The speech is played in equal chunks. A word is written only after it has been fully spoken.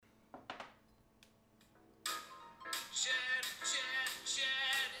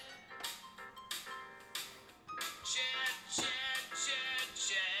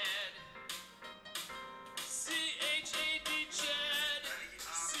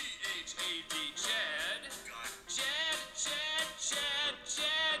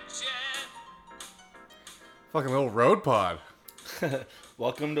Fucking little road pod.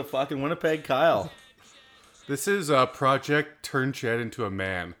 Welcome to fucking Winnipeg, Kyle. This is Project Turn Chad into a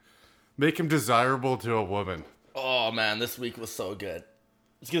Man. Make him desirable to a woman. Oh man, this week was so good.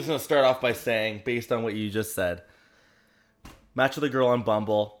 Just gonna start off by saying, based on what you just said, match with a girl on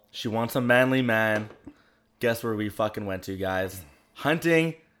Bumble. She wants a manly man. Guess where we fucking went to, guys?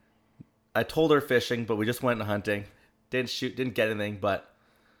 Hunting. I told her fishing, but we just went hunting. Didn't get anything, but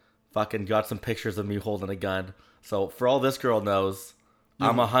fucking got some pictures of me holding a gun. So for all this girl knows,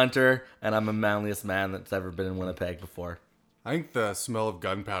 I'm a hunter and I'm the manliest man that's ever been in Winnipeg before. I think the smell of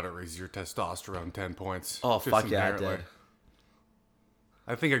gunpowder raises your testosterone 10 points. Oh, just fuck yeah, it inherently. did.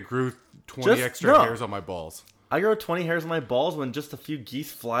 I think I grew 20 extra hairs on my balls. I grow 20 hairs on my balls when just a few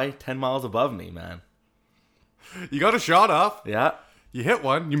geese fly 10 miles above me, man. You got a shot off. Yeah. You hit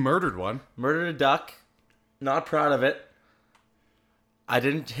one. You murdered one. Murdered a duck. Not proud of it. I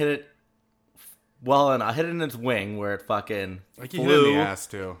didn't hit it well, and I hit it in its wing where it fucking Like you flew. hit in the ass,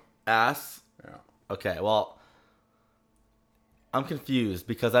 too. Ass? Yeah. Okay, well, I'm confused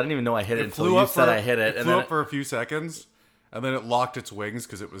because I didn't even know I hit it until flew you up said for- I hit it. It And flew then up for a few seconds, and then it locked its wings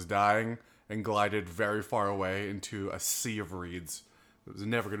because it was dying and glided very far away into a sea of reeds. It was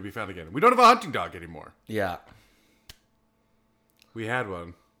never going to be found again. We don't have a hunting dog anymore. yeah. We had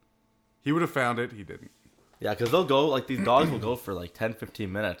one. He would have found it. He didn't. Yeah, because they'll go, like, these dogs will go for like 10,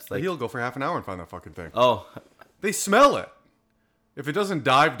 15 minutes. Like, He'll go for half an hour and find that fucking thing. oh, They smell it. If it doesn't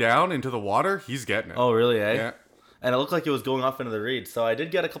dive down into the water, he's getting it. oh, really, eh? Yeah. And it looked like it was going off into the reeds. So I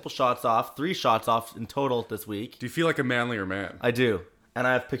did get a couple shots off, 3 shots off in total this week. Do you feel like a manlier man? I do. And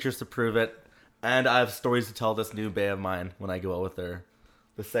I have pictures to prove it. And I have stories to tell this new bae of mine when I go out with her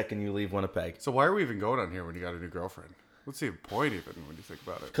the second you leave Winnipeg. So why are we even going on here when you got a new girlfriend? What's the point even when you think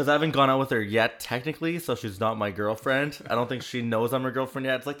about it? Because I haven't gone out with her yet, technically, so she's not my girlfriend. I don't think she knows I'm her girlfriend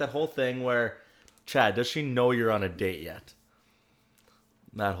yet. It's like that whole thing where, Chad, does she know you're on a date yet?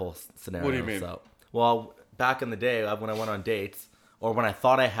 That whole scenario. What do you mean? So, well, back in the day, when I went on dates, or when I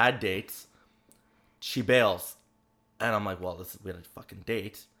thought I had dates, she bails. And I'm like, well, we had a fucking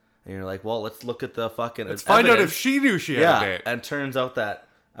date. And you're like, well, let's look at the fucking Let's find out if evidence. she knew she had Yeah, a date. and turns out that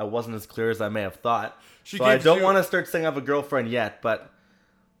I wasn't as clear as I may have thought. She So I gives don't you- want to start saying I have a girlfriend yet, but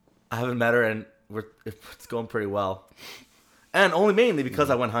I haven't met her, and it's going pretty well. And only mainly because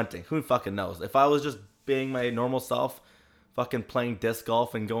I went hunting. Who fucking knows? If I was just being my normal self, fucking playing disc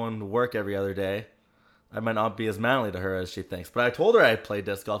golf and going to work every other day, I might not be as manly to her as she thinks. But I told her I played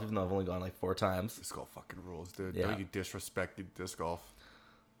disc golf, even though I've only gone like 4 times. Disc golf fucking rules, dude. Yeah. Don't you disrespect disc golf.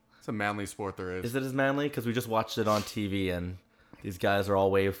 It's a manly sport there is. Is it as manly? Because we just watched it on TV, and these guys are all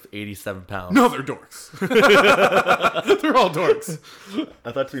weigh 87 pounds. No, they're dorks. They're all dorks.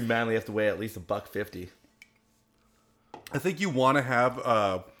 I thought to be manly, you have to weigh at least $150. I think you want to have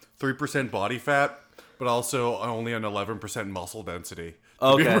 3% body fat, but also only an 11% muscle density.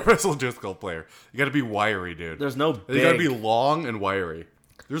 To be a Okay. professional disc golf player. You got to be wiry, dude. There's no You got to big... be long and wiry.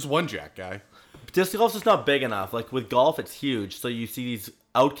 There's one jack guy. Disc golf's just not big enough. Like with golf, it's huge. So you see these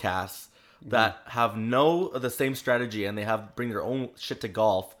outcasts that have the same strategy, and they bring their own shit to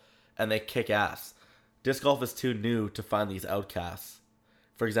golf, and they kick ass. Disc golf is too new to find these outcasts.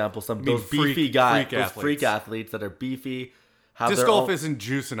 For example, those beefy guys, those freak athletes that are beefy. Disc golf isn't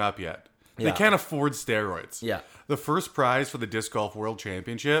juicing up yet. They Yeah. can't afford steroids. Yeah. The first prize for the Disc Golf World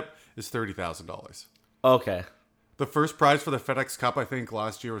Championship is $30,000. Okay. The first prize for the FedEx Cup, I think,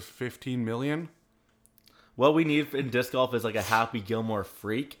 last year was $15 million. What we need in disc golf is like a Happy Gilmore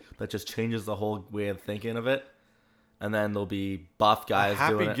freak that just changes the whole way of thinking of it. And then there'll be buff guys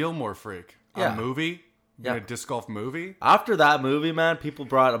doing Happy it. Gilmore freak. Yeah. A movie? Yeah. A disc golf movie? After that movie, man, people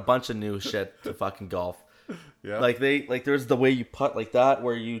brought a bunch of new shit to fucking golf. Yeah. Like there's the way you putt like that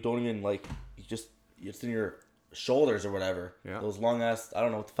where you don't even it's in your shoulders or whatever. Yeah. Those long ass, I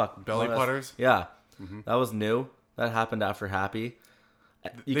don't know what the fuck. Belly long-ass- putters? Yeah. That was new. That happened after Happy.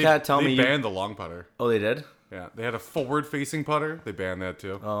 You They- can't tell they me. banned the long putter. Oh, they did? Yeah. They had a forward facing putter. They banned that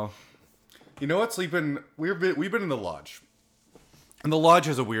too. Oh. You know what? We've been in the lodge. And the lodge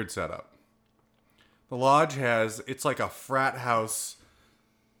has a weird setup. The lodge it's like a frat house.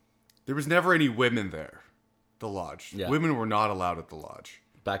 There was never any women there. The lodge. Yeah. Women were not allowed at the lodge.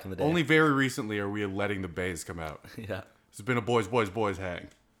 Back in the day. Only very recently are we letting the bays come out. Yeah. It's been a boys hang.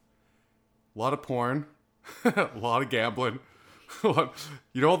 A lot of porn. A lot of gambling.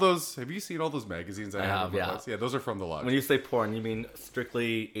 You know all those... Have you seen all those magazines I have, yeah. Yeah, those are from the lodge. When you say porn, you mean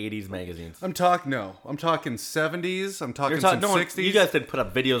strictly 80s magazines. I'm talking 70s. I'm talking some 60s. You guys didn't put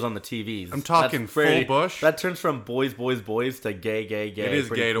up videos on the TVs. I'm talking That's very- full bush. That turns from boys to gay. It is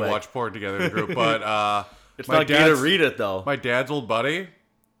pretty gay to quick. watch porn together in a group, but It's my not gay to dad's- read it though. my dad's old buddy,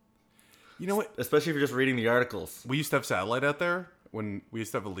 You know what? Especially if you're just reading the articles. We used to have satellite out there. When we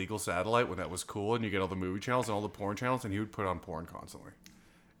used to have a legal satellite, when that was cool, and you get all the movie channels and all the porn channels, and he would put on porn constantly.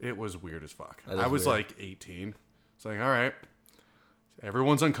 It was weird as fuck. I was weird. like 18. It's like, all right,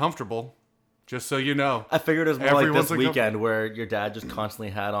 everyone's uncomfortable. Just so you know. I figured it was more like Everyone's this weekend where your dad just constantly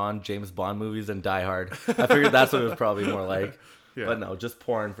had on James Bond movies and Die Hard. I figured that's what it was probably more like. Yeah. But no, just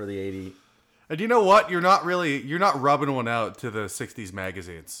porn for the 80. And you know what? You're not rubbing one out to the 60s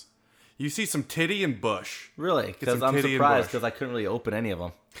magazines. You see some titty and bush. Really? Get Because some I'm titty and surprised bush. because I couldn't really open any of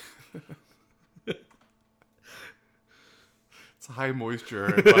them. It's a high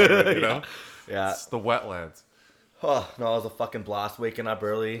moisture environment, you know? Yeah. It's the wetlands. Oh, no, it was a fucking blast waking up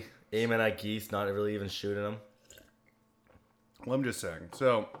early, aiming at geese, not really even shooting them. Well, I'm just saying.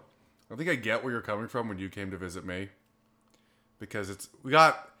 So, I think I get where you're coming from when you came to visit me. Because it's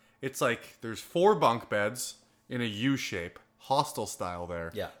like there's 4 bunk beds in a U shape, hostel style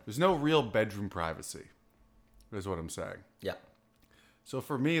there. Yeah. There's no real bedroom privacy, is what I'm saying. Yeah. So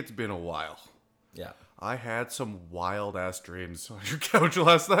for me, it's been a while. Yeah. I had some wild ass dreams on your couch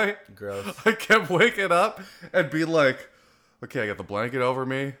last night. Gross. I kept waking up and being like, okay, I got the blanket over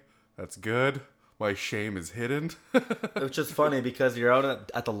me. That's good. My shame is hidden. Which is funny because you're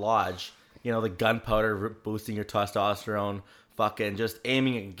out at the lodge, you know, the gunpowder boosting your testosterone, fucking just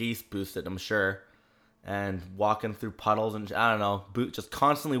aiming at geese boosted, I'm sure. And walking through puddles and, I don't know, just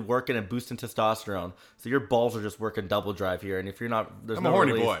constantly working and boosting testosterone. So your balls are just working double drive here. And if you're not, there's I'm no a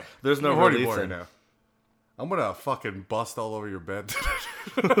horny release. boy. There's no I'm a horny release boy right in. now. I'm gonna fucking bust all over your bed.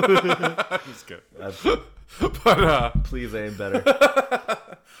 I'm just kidding. But Please aim better.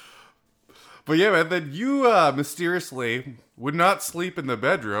 but yeah, man. Then you mysteriously would not sleep in the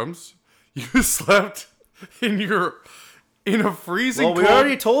bedrooms. You slept in a freezing. Well, we cold...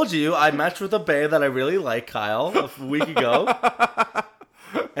 already told you I matched with a bae that I really like, Kyle, a week ago.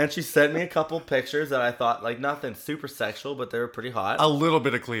 And she sent me a couple pictures that I thought, like, nothing super sexual, but they were pretty hot. a little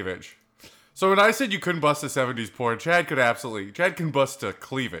bit of cleavage. So when I said you couldn't bust a 70s porn, Chad can bust a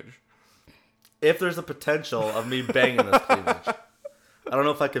cleavage. If there's a potential of me banging this cleavage. I don't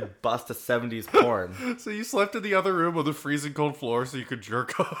know if I could bust a 70s porn. So you slept in the other room on the freezing cold floor so you could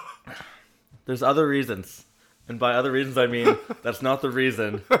jerk off. There's other reasons. And by other reasons, I mean, that's not the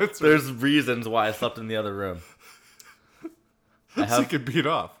reason. There's reasons why I slept in the other room. So you could beat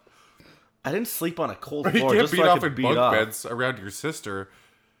off. I didn't sleep on a cold You floor can't just beat so I off could in beat bunk off. beds around your sister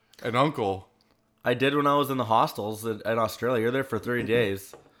and uncle. I did when I was in the hostels in Australia. You're there for 30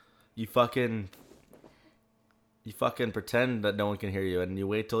 days. You fucking pretend that no one can hear you, and you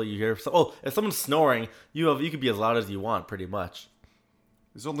wait till you hear. If someone's snoring, you can be as loud as you want, pretty much.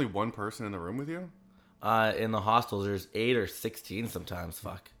 There's only one person in the room with you? In the hostels, there's 8 or 16 sometimes.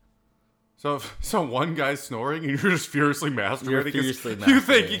 Fuck. So one guy's snoring and you're just furiously masturbating. You're 'cause furiously You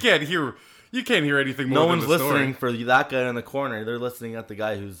think masturbating. you can't hear anything more No than one's the listening snoring. for that guy in the corner. They're listening at the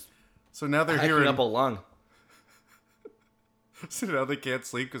guy who's So now they're hacking hearing. up a lung. So now they can't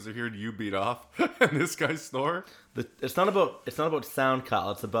sleep because they're hearing you beat off and this guy snore. It's not about sound, Kyle.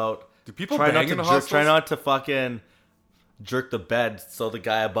 It's about Do people try bang not in to the jerk, try hostels? not to fucking jerk the bed so the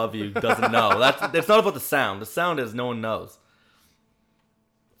guy above you doesn't know. It's not about the sound. The sound is no one knows.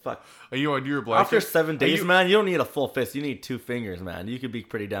 Fuck. Are you under your blanket? After 7 days, you, man, you don't need a full fist. You need 2 fingers, man. You could be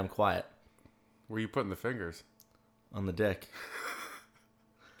pretty damn quiet Where are you putting the fingers? on the dick.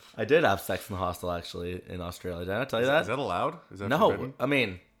 I did have sex in the hostel, actually, in Australia. Did I tell you that? Is that allowed? Is that No. forbidden? I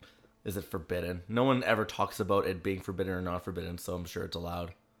mean, is it forbidden? No one ever talks about it being forbidden or not forbidden, so I'm sure it's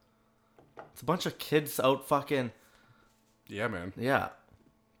allowed. It's a bunch of kids out fucking... Yeah, man. Yeah.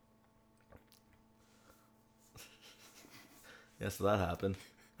 Yeah, so that happened.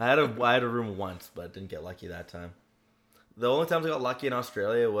 I had a room once, but didn't get lucky that time. The only times I got lucky in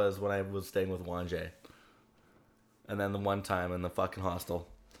Australia was when I was staying with Wanje. And then the one time in the fucking hostel,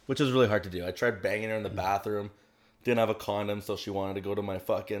 which is really hard to do. I tried banging her in the bathroom. Didn't have a condom, so she wanted to go to my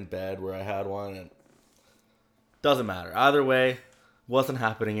fucking bed where I had one. And doesn't matter. Either way, wasn't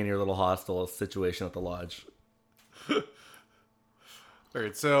happening in your little hostel situation at the lodge. All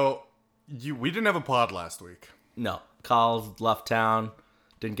right, so we didn't have a pod last week. No. Kyle's left town.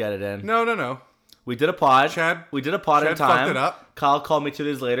 Didn't get it in. No. We did a pod. Chad- We did a pod in Chad time. fucked it up. Kyle called me 2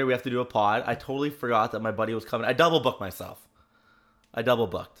 days later. We have to do a pod. I totally forgot that my buddy was coming. I double booked myself. I double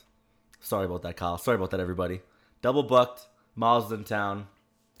booked. Sorry about that, Kyle. Sorry about that, everybody. Double booked. Miles is in town.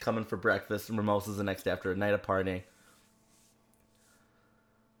 Coming for breakfast and mimosas the next day after a night of partying.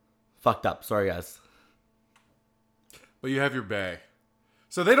 Fucked up. Sorry, guys. But you have your bae.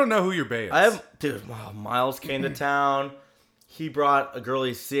 So they don't know who your bae is. Dude, wow, Miles came to town. He brought a girl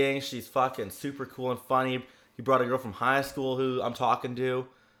he's seeing. She's fucking super cool and funny. He brought a girl from high school who I'm talking to.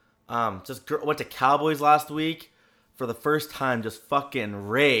 Went to Cowboys last week for the first time. Just fucking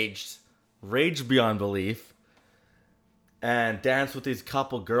raged beyond belief, and danced with these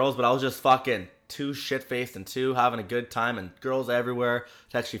couple girls. But I was just fucking too shit faced and too having a good time, and girls everywhere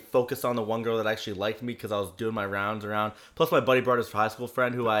to actually focus on the one girl that actually liked me because I was doing my rounds around. Plus, my buddy brought his high school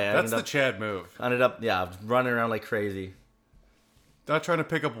friend who I That's the Chad move. Ended up running around like crazy. Not trying to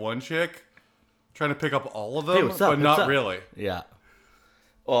pick up one chick, trying to pick up all of them, Hey, what's up? but not really. Yeah.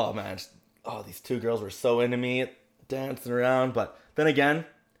 Oh man, these two girls were so into me, dancing around. But then again,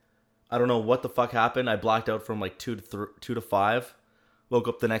 I don't know what the fuck happened. I blacked out from like 2 to 5. Woke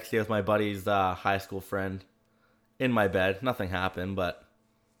up the next day with my buddy's high school friend in my bed. Nothing happened, but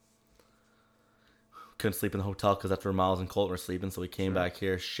couldn't sleep in the hotel because that's where Miles and Colton were sleeping. So we came back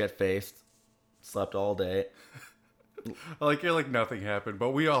here, shit faced, slept all day. Like you're like nothing happened, but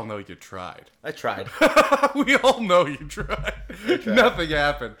we all know you tried. I tried. We all know you tried. Nothing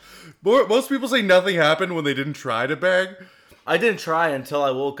happened. Most people say nothing happened when they didn't try to bang. I didn't try until I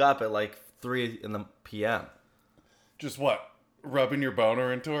woke up at like 3 in the p.m. Just what? Rubbing your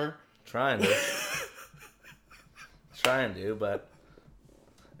boner into her? Trying to, but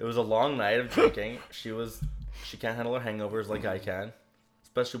it was a long night of drinking. She can't handle her hangovers like I can,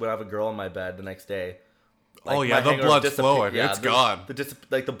 especially when I have a girl in my bed the next day. Like, oh yeah, the blood's flowing. Yeah, it's gone.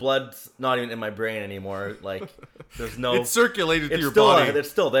 The blood's not even in my brain anymore. Like there's no. It's circulated through your still, body.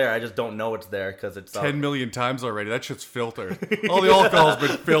 It's still there. I just don't know it's there because it's 10 million times already. That shit's filtered. All the alcohol's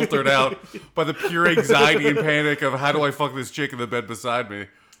been filtered out by the pure anxiety and panic of how do I fuck this chick in the bed beside me.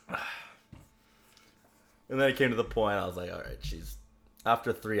 And then it came to the point. I was like, all right, she's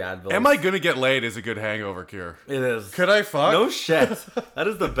after 3 Advils. Am I gonna get laid is a good hangover cure. It is. Could I fuck? No shit. That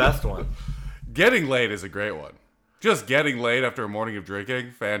is the best one. Getting laid is a great one. Just getting laid after a morning of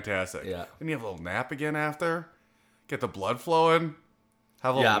drinking, fantastic. Yeah. Then you have a little nap again after. Get the blood flowing.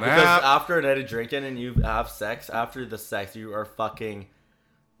 Have a little nap. Because after a night of drinking and you have sex, after the sex, you are fucking.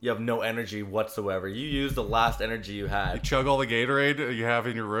 You have no energy whatsoever. You use the last energy you had. You chug all the Gatorade you have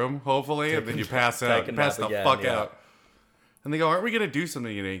in your room, hopefully, and then you pass out. You pass the fuck out. And they go, aren't we going to do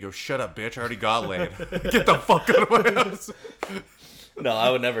something today? You go, shut up, bitch. I already got laid. Get the fuck out of my house. No,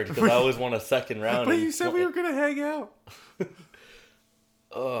 I would never, because I always want a second round. But you said we were going to hang out.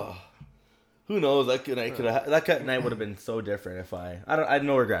 Who knows? That night would have been so different if I had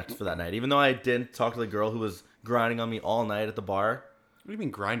no regrets for that night. Even though I didn't talk to the girl who was grinding on me all night at the bar. What do you mean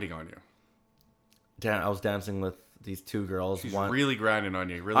grinding on you? I was dancing with these 2 girls. She's really grinding on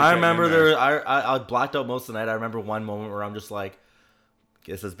you. Really. I remember I blacked out most of the night. I remember one moment where I'm just like,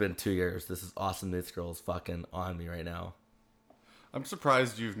 this has been 2 years. This is awesome. This girl's fucking on me right now. I'm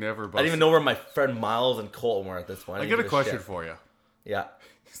surprised you've never. I didn't even know where my friend Miles and Colton were at this point. I got a question for you. Yeah.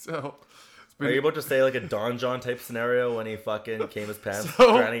 So, are you about to say like a Don John type scenario when he fucking came his pants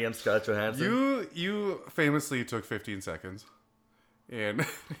grinding against Scarlett Johansson? You famously took 15 seconds in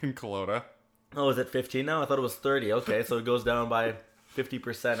Kelowna. Oh, is it 15 now? I thought it was 30. Okay, so it goes down by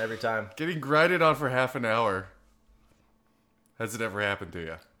 50% every time. Getting grinded on for half an hour. Has it ever happened to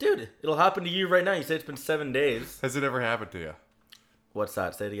you? Dude, it'll happen to you right now. You say it's been 7 days. Has it ever happened to you? What's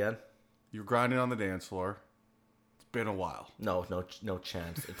that? Say it again. You're grinding on the dance floor. It's been a while. No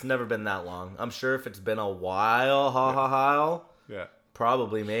chance. It's never been that long. I'm sure if it's been a while, Yeah.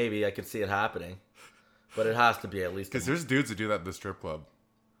 probably, maybe, I could see it happening. But it has to be at least. Because there's dudes that do that in the strip club.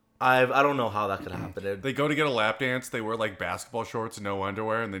 I don't know how that could happen. They go to get a lap dance. They wear like basketball shorts and no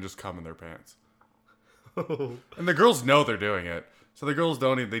underwear, and they just come in their pants. And the girls know they're doing it. So the girls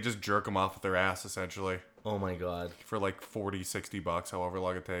don't even, they just jerk them off with their ass, essentially. Oh my god. For like $40-$60, however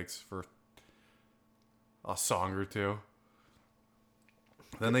long it takes for a song or two.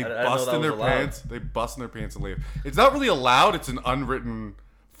 Then they bust in their pants. They bust in their pants and leave. It's not really allowed. It's an unwritten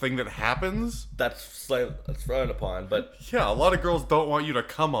thing that happens. That's frowned upon, but yeah, a lot of girls don't want you to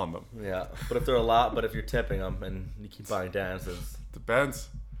come on them. Yeah, but if they're if you're tipping them and you keep buying dances, depends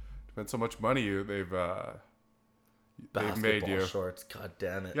how much money they've made you. Shorts, god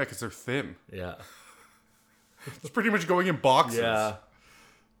damn it. Yeah, because they're thin. Yeah, it's pretty much going in boxes. Yeah,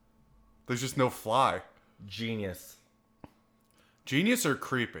 there's just no fly. Genius or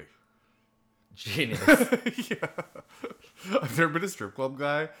creepy? Genius. Yeah. I've never been a strip club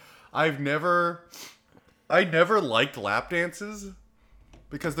guy. I never liked lap dances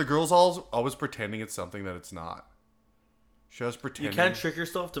because the girls always pretending it's something that it's not. Just pretending. You can't trick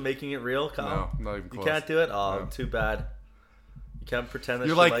yourself to making it real, Kyle. No, not even close. You can't do it? Oh, no. Too bad. You can't pretend that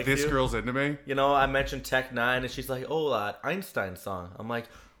you're like this girl's into me. You know, I mentioned Tech 9 and she's like, oh, that Einstein song. I'm like,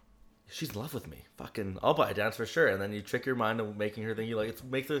 she's in love with me. Fucking, I'll buy a dance for sure. And then you trick your mind into making her think it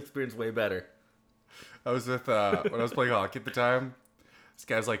makes the experience way better. I was with when I was playing hockey at the time. This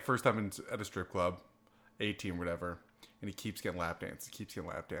guy's like first time at a strip club, 18, whatever, and he keeps getting lap dances.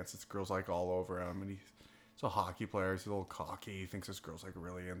 This girl's like all over him, and he's a hockey player. He's a little cocky. He thinks this girl's like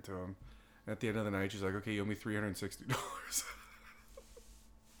really into him. And at the end of the night, she's like, "Okay, you owe me $360."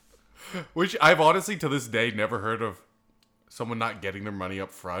 Which I've honestly to this day never heard of someone not getting their money up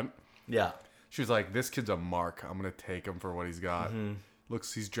front. Yeah. She was like, "This kid's a mark. I'm gonna take him for what he's got.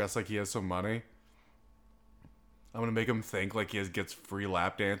 He's dressed like he has some money. I'm gonna make him think like gets free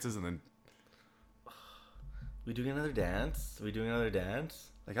lap dances, and then We doing another dance?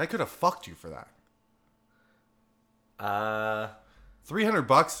 like I could have fucked you for that.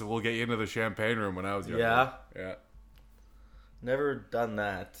 $300 will get you into the champagne room when I was younger. Yeah. Never done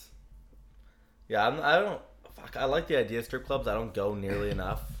that. Yeah, I don't. Fuck, I like the idea of strip clubs. I don't go nearly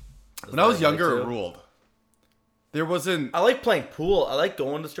enough. When I was younger, it ruled. There wasn't. I like playing pool. I like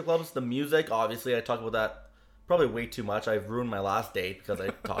going to strip clubs. The music, obviously, I talk about that probably way too much. I've ruined my last date because I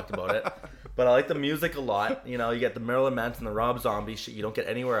talked about it. But I like the music a lot. You know, you get the Marilyn Manson, the Rob Zombie shit you don't get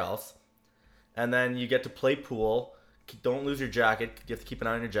anywhere else. And then you get to play pool. Don't lose your jacket. You have to keep an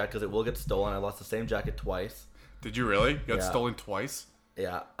eye on your jacket because it will get stolen. I lost the same jacket twice. Did you really? You got stolen twice?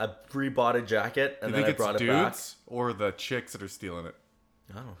 Yeah. I rebought a jacket and then I brought it back. Do you think it's dudes or the chicks that are stealing it?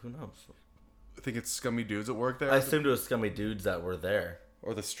 I don't know. Who knows? I think it's scummy dudes that work there. I assumed it was scummy dudes that were there.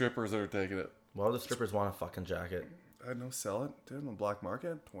 Or the strippers that are taking it. Why would the strippers want a fucking jacket? I know, sell it, dude, on the black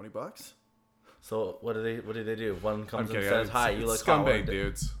market, $20. So what do they do? One comes and says, "Hi, you look scumbag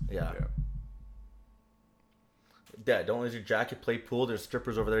dudes." Yeah. Yeah, don't lose your jacket, play pool. There's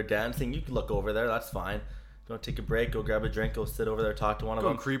strippers over there dancing. You can look over there, that's fine. Go take a break, go grab a drink, go sit over there, talk to one of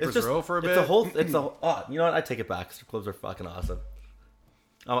them. Go Creepers Row for a bit. You know what? I take it back. Strip clubs are fucking awesome.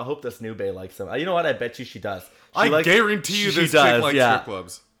 I hope this new bae likes them. You know what? I bet you she does. I guarantee you this chick likes strip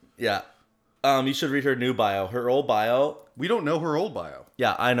clubs. Yeah. You should read her new bio. Her old bio. We don't know her old bio.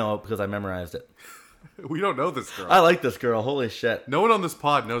 Yeah, I know because I memorized it. We don't know this girl. I like this girl. Holy shit. No one on this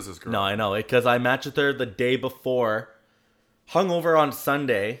pod knows this girl. No, I know it because I matched with her the day before. Hungover on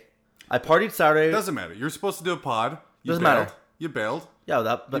Sunday. I partied Saturday. Doesn't matter. You're supposed to do a pod. Doesn't matter. You bailed.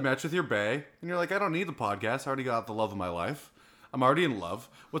 Yeah, you matched with your bae, and you're like, I don't need the podcast. I already got the love of my life. I'm already in love.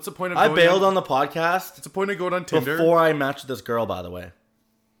 What's the point of? I bailed on the podcast. What's the point of going on Tinder before I matched with this girl? By the way.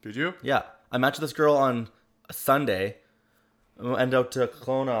 Did you? Yeah, I matched with this girl on a Sunday. I ended up to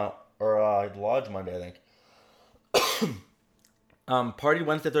Kelowna or Lodge Monday, I think. Party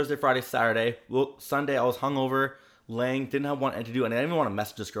Wednesday, Thursday, Friday, Saturday. Well, Sunday I was hungover, didn't have one to do, and I didn't even want to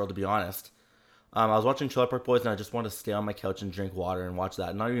message this girl to be honest. I was watching Trailer Park Boys, and I just wanted to stay on my couch and drink water and watch that,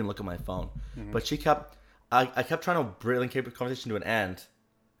 and not even look at my phone. Mm-hmm. But I kept trying to bring the conversation to an end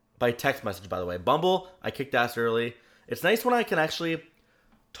by text message. By the way, Bumble, I kicked ass early. It's nice when I can actually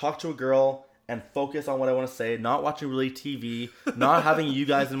talk to a girl and focus on what I want to say, not watching really TV, not having you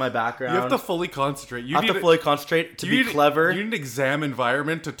guys in my background. You have to fully concentrate. You have to fully concentrate to be clever. You need an exam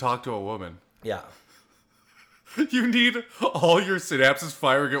environment to talk to a woman. Yeah. You need all your synapses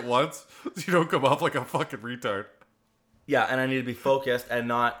firing at once so you don't come off like a fucking retard. Yeah, and I need to be focused and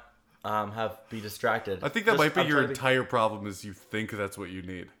not be distracted. I think that might be your entire problem is you think that's what you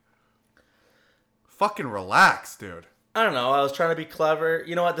need. Fucking relax, dude. I don't know. I was trying to be clever.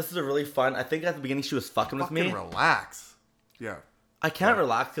 You know what? This is a really fun. I think at the beginning she was fucking with me. Fucking relax. Yeah. I can't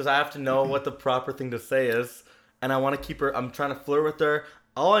relax because I have to know what the proper thing to say is. And I want to keep her. I'm trying to flirt with her.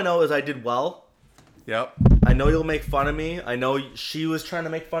 All I know is I did well. Yep. I know you'll make fun of me. I know she was trying to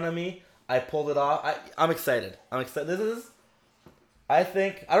make fun of me. I pulled it off. I'm excited. I don't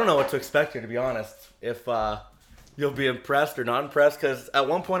know what to expect here, to be honest. If you'll be impressed or not impressed. Because at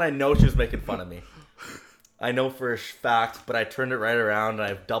one point I know she was making fun of me. I know for a fact, but I turned it right around and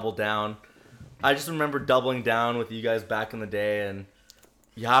I've doubled down. I just remember doubling down with you guys back in the day, and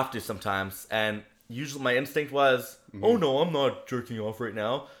you have to sometimes. And usually my instinct was, oh no, I'm not jerking off right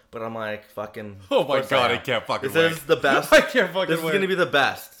now. But I'm like, fucking... Oh my god, I can't fucking wait. This is the best. I can't fucking wait. This is going to be the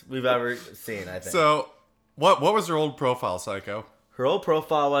best we've ever seen, I think. So, what was her old profile, Psycho? Her old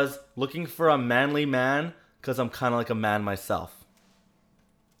profile was, looking for a manly man, because I'm kind of like a man myself.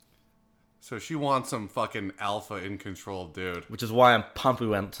 So she wants some fucking alpha in control dude. Which is why I'm pumped we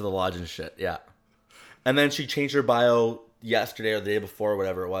went to the lodge and shit, yeah. And then she changed her bio yesterday or the day before,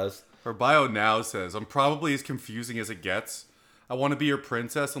 whatever it was. Her bio now says, I'm probably as confusing as it gets. I want to be your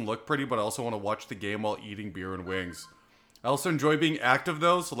princess and look pretty, but I also want to watch the game while eating beer and wings. I also enjoy being active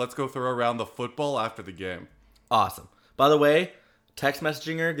though, so let's go throw around the football after the game. Awesome. By the way, text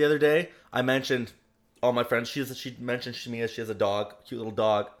messaging her the other day, I mentioned all my friends. She mentioned she has a dog, cute little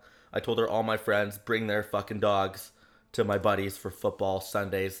dog. I told her all my friends bring their fucking dogs to my buddies for football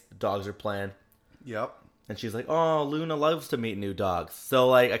Sundays. The dogs are playing. Yep. And she's like, oh, Luna loves to meet new dogs. So,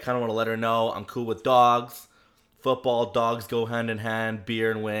 like, I kind of want to let her know I'm cool with dogs. Football, dogs go hand in hand,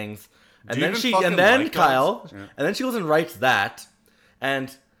 beer and wings. And Do you then even she, fucking and then like Kyle, dogs? Yeah. and then she goes and writes that.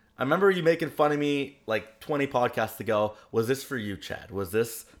 And I remember you making fun of me like 20 podcasts ago. Was this for you, Chad? Was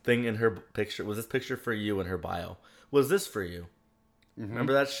this thing in her picture? Was this picture for you in her bio? Was this for you?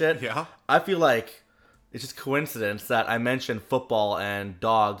 Remember that shit? Yeah. I feel like it's just coincidence that I mentioned football and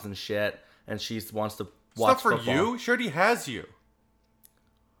dogs and shit, and she wants to watch It's not for football. you. She already has you.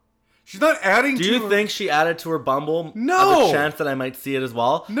 She's not adding Do to you her- think she added to her Bumble? No. Of a chance that I might see it as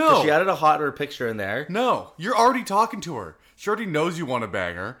well? No. 'Cause she added a hotter picture in there. No. You're already talking to her. She already knows you want to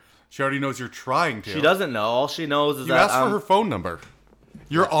bang her. She already knows you're trying to. She doesn't know. All she knows is You that asked for her phone number.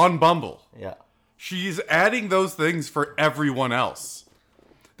 You're on Bumble. Yeah. She's adding those things for everyone else.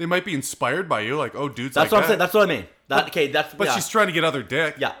 They might be inspired by you, like, oh, dudes That's like what I'm saying. that. That's what I mean. That okay. That's But yeah. she's trying to get other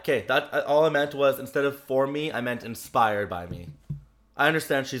dick. Yeah. Okay. That all I meant was instead of for me, I meant inspired by me. I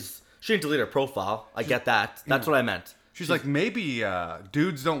understand she didn't delete her profile. I get that. That's what I meant. She's like, maybe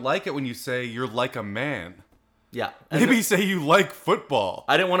dudes don't like it when you say you're like a man. Yeah. And Maybe say you like football.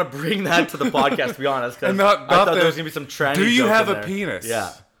 I didn't want to bring that to the podcast, to be honest, because And not I thought the- there was gonna be some tranny. Do you joke have in a there. penis?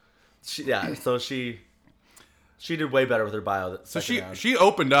 Yeah. So she did way better with her bio. So she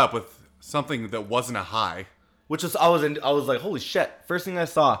opened up with something that wasn't a high. Which was I was like, holy shit! First thing I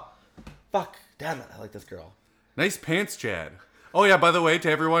saw, fuck, damn it, I like this girl. Nice pants, Chad. Oh yeah, by the way, to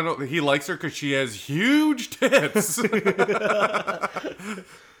everyone, he likes her because she has huge tits.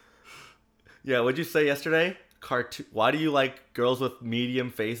 Yeah, what'd you say yesterday? Why do you like girls with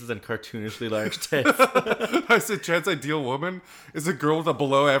medium faces and cartoonishly large tits? I said Chad's ideal woman is a girl with a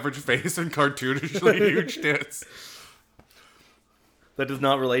below average face and cartoonishly huge tits. That does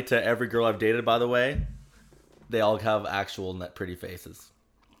not relate to every girl I've dated, by the way. They all have actual net pretty faces.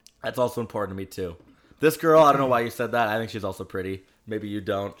 That's also important to me too. This girl, I don't know why you said that. I think she's also pretty. Maybe you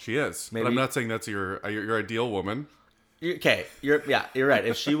don't. She is. Maybe- But I'm not saying that's your ideal woman. Okay, you're right.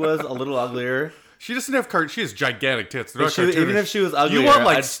 If she was a little uglier, She doesn't have she has gigantic tits. They're not even cartoonish. if she was uglier, you want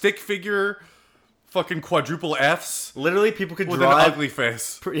like I'd- stick figure, fucking quadruple Fs literally people could with draw an ugly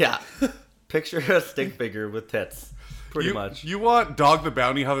face. Yeah, picture a stick figure with tits, pretty much. You want Dog the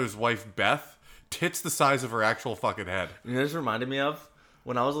Bounty Hunter's wife Beth? Tits the size of her actual fucking head. You know, this reminded me of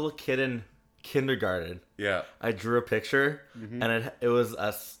when I was a little kid in kindergarten. Yeah. I drew a picture, and it was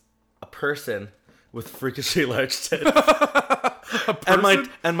a person with freakishly large tits.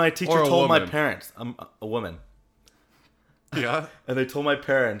 And my teacher or a told my woman? parents, I'm a woman, Yeah. and they told my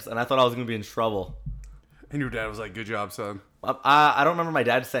parents, and I thought I was gonna be in trouble. And your dad was like, "Good job, son." I don't remember my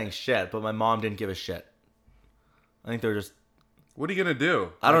dad saying shit, but my mom didn't give a shit. I think they were just. What are you gonna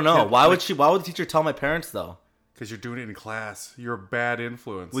do? I don't know. Why would the teacher tell my parents though? Because you're doing it in class. You're a bad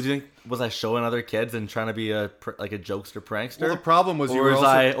influence. Would you think was I showing other kids and trying to be like a jokester prankster? Well, the problem was you or were was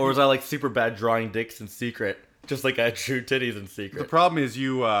also. I like super bad drawing dicks in secret, just like I drew titties in The secret? problem is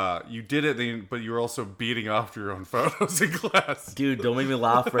you did it, but you were also beating off your own photos in class. Dude, don't make me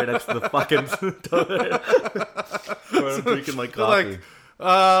laugh right next to the fucking. Where I'm drinking my coffee.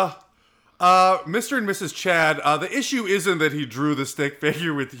 Like, Mr. and Mrs. Chad, the issue isn't that he drew the stick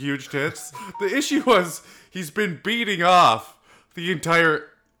figure with huge tits. The issue was he's been beating off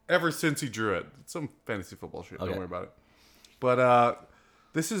ever since he drew it. It's some fantasy football shit. Okay. Don't worry about it. But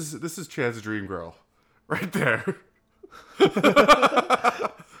this is Chad's dream girl, right there.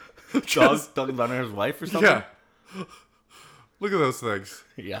 Dog talking about his wife or something. Yeah. Look at those things.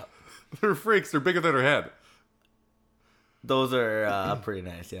 Yeah. They're freaks. They're bigger than her head. Those are pretty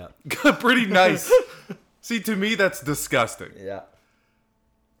nice. Yeah. Pretty nice. See, to me, that's disgusting. Yeah.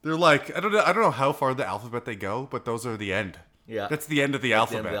 They're like, I don't know how far the alphabet they go, but those are the end. Yeah. That's the end of the The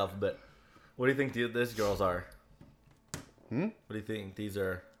alphabet. end of the alphabet. What do you think these girls are? What do you think these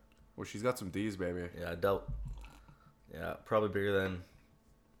are? Well, she's got some D's, baby. Yeah, yeah, probably bigger than.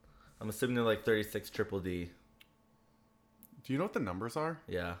 I'm assuming they're like 36 triple D. Do you know what the numbers are?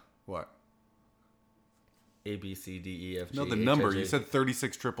 Yeah. What? A B C D E F G. No, the H, number. I, J. You said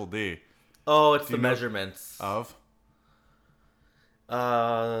 36 triple D. Oh, it's the you know- measurements. Of?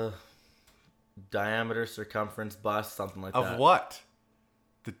 Diameter, circumference, bust, something like that. Of what?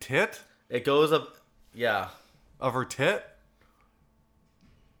 The tit? It goes up. Yeah. Of her tit?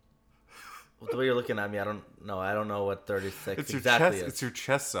 The way you're looking at me, I don't know. I don't know what 36 It's your exactly chest. is. It's your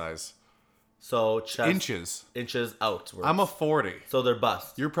chest size. So chest Inches. inches outwards. I'm a 40. So they're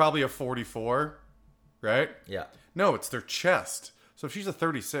bust. You're probably a 44, right? Yeah. No, it's their chest. So if she's a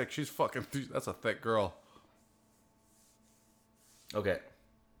 36, she's fucking. That's a thick girl. Okay.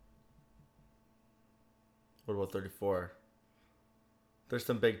 What about 34? There's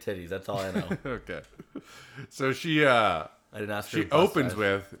some big titties. That's all I know. Okay. So she I didn't ask her. she opens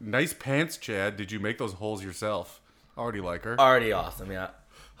with, "Nice pants, Chad. Did you make those holes yourself?" Already like her. Already awesome, yeah.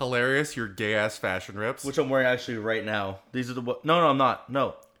 Hilarious, your gay ass fashion rips. Which I'm wearing actually right now. These are the No, I'm not.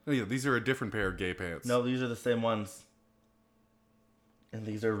 No. Oh, yeah, these are a different pair of gay pants. No, these are the same ones. And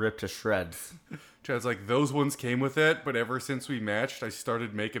these are ripped to shreds. Chad's like, "Those ones came with it, but ever since we matched, I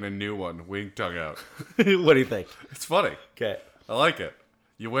started making a new one." Wink, tongue out. What do you think? It's funny. Okay. I like it.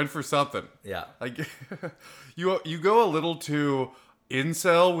 You went for something. Yeah. Like, you go a little too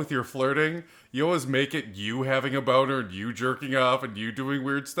incel with your flirting. You always make it you having a boner and you jerking off and you doing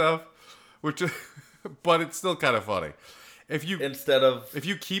weird stuff, which, but it's still kind of funny. If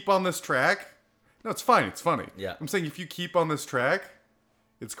you keep on this track, no, it's fine. It's funny. Yeah. I'm saying if you keep on this track,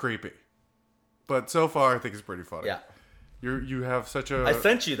 it's creepy. But so far, I think it's pretty funny. Yeah. You have such a. I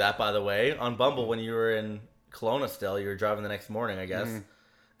sent you that, by the way, on Bumble when you were in Kelowna still. You were driving the next morning, I guess.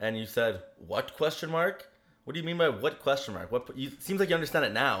 And you said, "What question mark? What do you mean by what question mark? Seems like you understand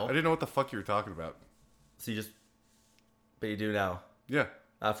it now." I didn't know what the fuck you were talking about. So but you do now. Yeah.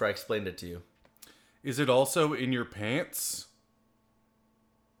 After I explained it to you. Is it also in your pants?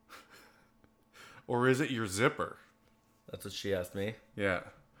 Or is it your zipper? That's what she asked me. Yeah.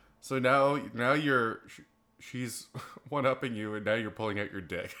 So now she's one-upping you, and now you're pulling out your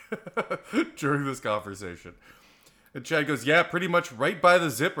dick during this conversation. And Chad goes, "Yeah, pretty much right by the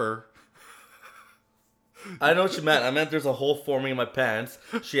zipper." I know what you meant. I meant there's a hole forming in my pants.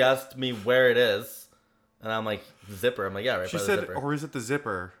 She asked me where it is. And I'm like, zipper. I'm like, yeah, right She by said, the zipper. "Or is it the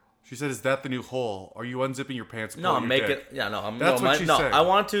zipper?" She said, "Is that the new hole? Are you unzipping your pants?" No, I'm making... Yeah, no. Saying. I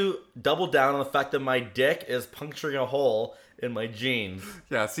want to double down on the fact that my dick is puncturing a hole in my jeans.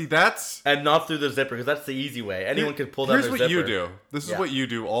 Yeah, see, that's... And not through the zipper, because that's the easy way. Anyone can pull down their zipper. Here's what you do. This is what you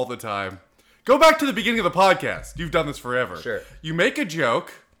do all the time. Go back to the beginning of the podcast. You've done this forever. Sure. You make a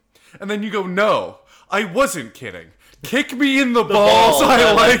joke, and then you go, "No, I wasn't kidding. Kick me in the balls.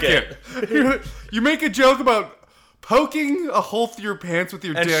 I like it." You make a joke about poking a hole through your pants with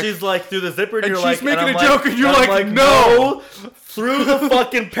your dick. And she's like, through the zipper, and you're she's like... making a joke, and you're like, "No. Through the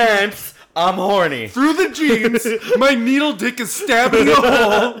fucking pants, I'm horny." Through the jeans, my needle dick is stabbing a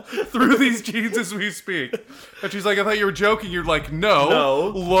hole through these jeans as we speak. And she's like, "I thought you were joking." You're like, No.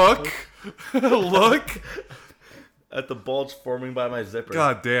 Look. Look. At the bulge forming by my zipper.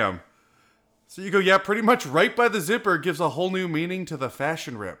 God damn. So you go, "Yeah, pretty much right by the zipper," gives a whole new meaning to the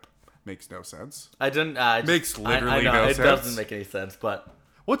fashion rip. Makes no sense. I didn't... Makes literally no sense. It doesn't make any sense, but...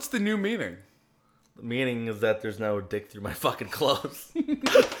 What's the new meaning? The meaning is that there's no dick through my fucking clothes.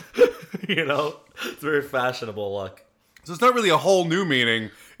 You know? It's a very fashionable look. So it's not really a whole new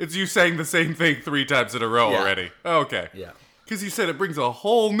meaning. It's you saying the same thing 3 times in a row already. Okay. Yeah. Because you said it brings a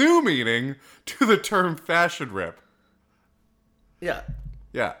whole new meaning to the term fashion rip. Yeah.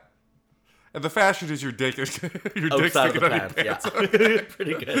 Yeah. And the fashion is your dick. Your dick Outside sticking of the out of your pants, pants. yeah.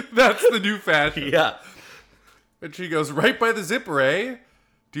 Pretty good. That's the new fashion. Yeah. And she goes, "Right by the zipper, eh?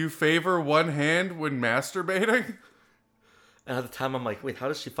 Do you favor one hand when masturbating?" And at the time, I'm like, wait, how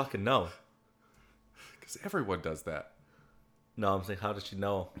does she fucking know? Because everyone does that. No, I'm saying, how does she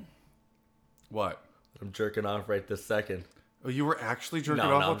know? What? I'm jerking off right this second. Oh, you were actually jerking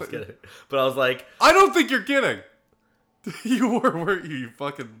No, off I'm with just it? kidding. But I was like... I don't think you're kidding. You were, weren't you? You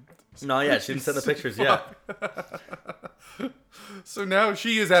fucking... No, yeah, she didn't send the pictures yet. So now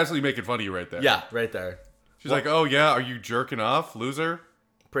she is absolutely making fun of you right there. Yeah, right there. She's like, "Oh yeah, are you jerking off, loser?"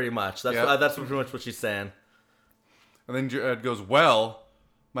 Pretty much. That's that's pretty much what she's saying. And then Jed goes, "Well,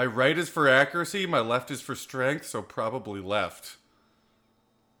 my right is for accuracy, my left is for strength, so probably left."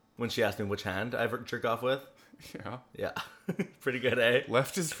 When she asked me which hand I jerk off with. Yeah. Yeah. Pretty good, eh?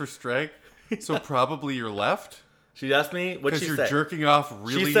 Left is for strength, so probably your left? She asked me what she said. Because you're jerking off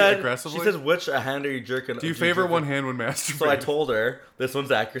really aggressively? She says, which hand are you jerking? Do you favor one hand when masturbating? So I told her, this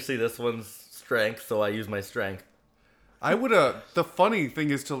one's accuracy, this one's strength, so I use my strength. I would, the funny thing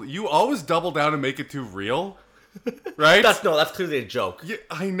is you always double down and make it too real, right? That's clearly a joke. Yeah,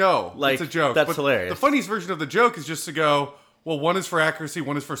 I know. Like, it's a joke. that's but hilarious. The funniest version of the joke is just to go, well, one is for accuracy,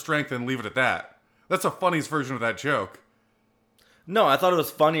 one is for strength, and leave it at that. That's the funniest version of that joke. No, I thought it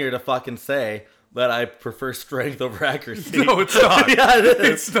was funnier to fucking say that I prefer strength over accuracy. No, it's not. Yeah, it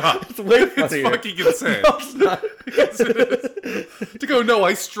is. It's not. It's way funnier. It's fucking insane. No, it's not. Yes, it is. To go, "No,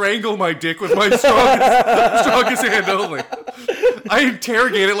 I strangle my dick with my strongest hand only. I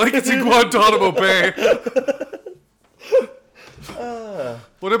interrogate it like it's in Guantanamo Bay."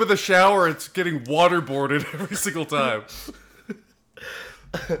 What about the shower? It's getting waterboarded every single time.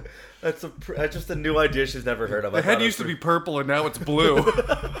 That's just a new idea she's never heard of. The head used to be purple and now it's blue.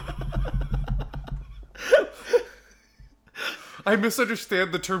 I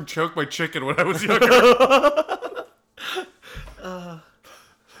misunderstand the term choke my chicken when I was younger.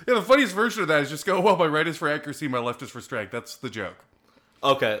 Yeah, the funniest version of that is just go, well, my right is for accuracy, my left is for strength. That's the joke.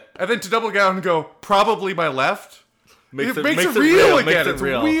 Okay. And then to double down and go, probably my left. Makes it makes it real again. It's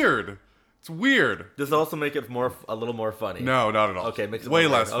real. weird. It's weird. Does it also make it a little more funny? No, not at all. Okay, makes it way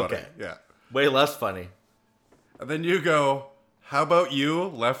more less funny. Okay. Yeah. Way less funny. And then you go, how about you,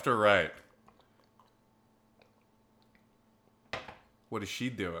 left or right? What is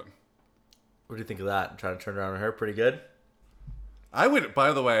she doing? What do you think of that? Trying to turn around her pretty good? I would,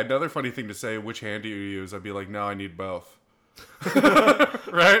 by the way, another funny thing to say, which hand do you use? I'd be like, no, I need both.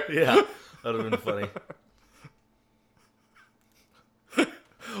 Right? Yeah. That would have been funny.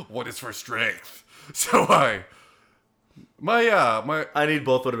 What is for strength? So I need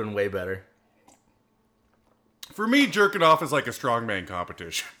both would have been way better. for me, jerking off is like a strongman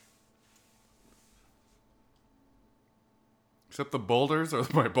competition. Except the boulders are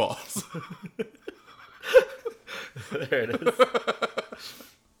my balls. There it is.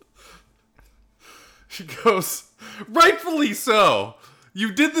 She goes, rightfully so.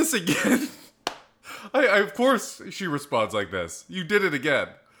 You did this again. Of course, she responds like this. You did it again.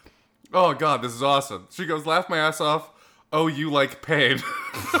 Oh, God, this is awesome. She goes, laugh my ass off. Oh, you like pain.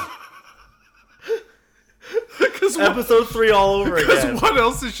 Episode 3 all over again. What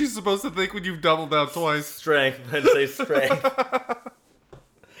else is she supposed to think when you've doubled down twice? Strength, then say strength.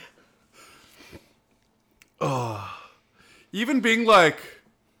 Even being like,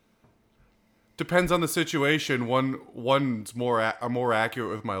 depends on the situation. One's more accurate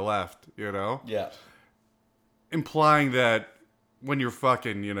with my left, you know? Yeah. Implying that when you're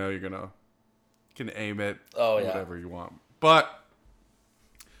fucking, you know, you can aim it. Oh, yeah. Whatever you want. But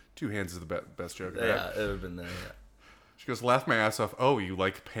two hands is the best joke. Right? Yeah, it would have been there, yeah. She goes, laugh my ass off. Oh, you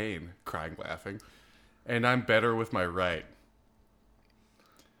like pain. Crying, laughing. And I'm better with my right.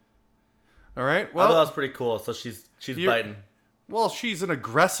 All right. Well, I thought that Well, was pretty cool. So she's biting. well, she's an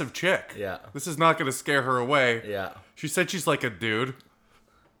aggressive chick. Yeah. This is not going to scare her away. Yeah. She said she's like a dude.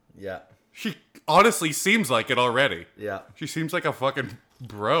 Yeah. She honestly seems like it already. Yeah. She seems like a fucking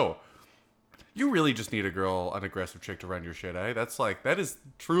bro. You really just need an aggressive chick to run your shit, eh? That is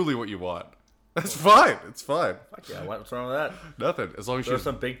truly what you want. That's fine. It's fine. Fuck yeah. What's wrong with that? Nothing. As long as There's she's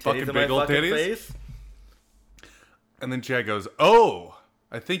some big titties fucking in my big old fucking titties. face. And then Chad goes, oh,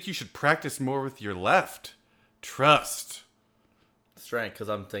 I think you should practice more with your left. Trust. Strength, because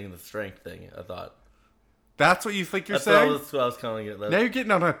I'm thinking the strength thing. I thought. That's what you think you're That's saying? what I was calling it. Now you're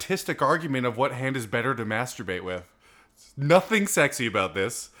getting an autistic argument of what hand is better to masturbate with. Nothing sexy about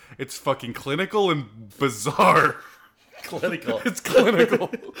this. It's fucking clinical and bizarre. Clinical. It's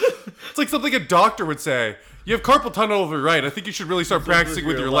clinical. It's like something a doctor would say. You have carpal tunnel over your right. I think you should really start practicing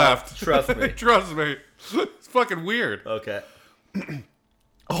with your left. Trust me. Trust me. It's fucking weird. Okay.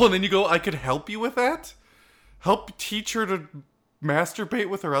 Oh, and then you go, I could help you with that? Help teach her to masturbate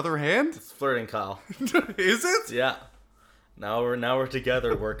with her other hand? It's flirting, Kyle. Is it? Yeah. Now we're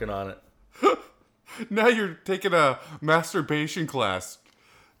together working on it. Now you're taking a masturbation class.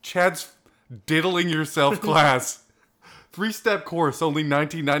 Chad's diddling yourself class. 3-step course, only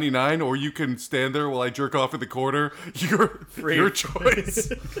 $19.99, or you can stand there while I jerk off in the corner. Your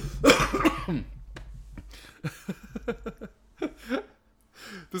choice.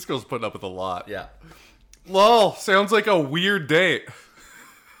 This girl's putting up with a lot. Yeah. Lol, sounds like a weird date.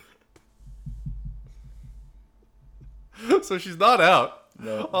 So she's not out,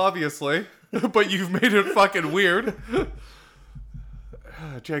 No. obviously, but you've made it fucking weird.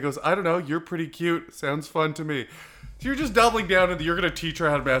 Chad goes, I don't know, you're pretty cute. Sounds fun to me. So you're just doubling down and you're going to teach her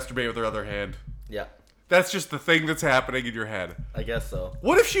how to masturbate with her other hand. Yeah. That's just the thing that's happening in your head. I guess so.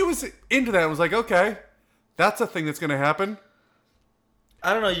 What if she was into that and was like, okay, that's a thing that's going to happen?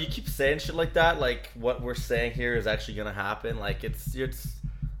 I don't know. You keep saying shit like that. Like what we're saying here is actually gonna happen. Like it's.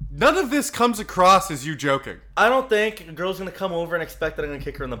 None of this comes across as you joking. I don't think a girl's gonna come over and expect that I'm gonna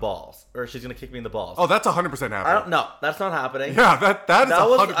kick her in the balls, or she's gonna kick me in the balls. Oh, that's 100% happening. I don't. No, that's not happening. Yeah, that is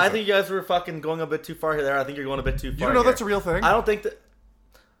 100%. I think you guys were fucking going a bit too far there. I think you're going a bit too far. You don't know here. that's a real thing? I don't think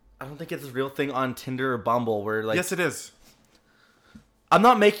it's a real thing on Tinder or Bumble where like. Yes, it is. I'm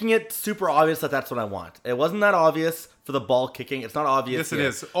not making it super obvious that that's what I want. It wasn't that obvious for the ball kicking. It's not obvious. Yes, it here.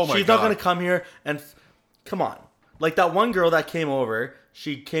 is. Oh my She's God. not gonna come here and come on. Like that one girl that came over.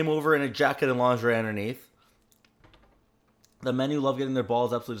 She came over in a jacket and lingerie underneath. The men who love getting their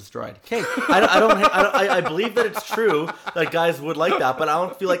balls absolutely destroyed. Okay, I believe that it's true that guys would like that, but I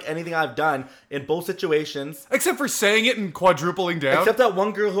don't feel like anything I've done in both situations. Except for saying it and quadrupling down. Except that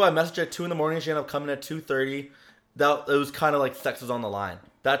one girl who I messaged at 2 in the morning, she ended up coming at 2:30. That it was kind of like sex was on the line.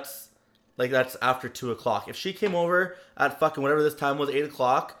 That's like that's after 2 o'clock. If she came over at fucking whatever this time was, 8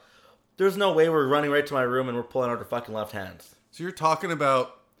 o'clock, there's no way we're running right to my room and we're pulling out her fucking left hands. So you're talking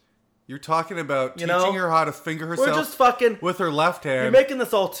about teaching know, her how to finger herself we're just fucking with her left hand. You're making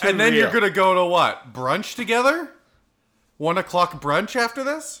this all too and then real. you're gonna go to what? Brunch together? 1 o'clock brunch after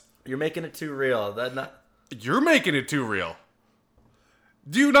this? You're making it too real. You're making it too real.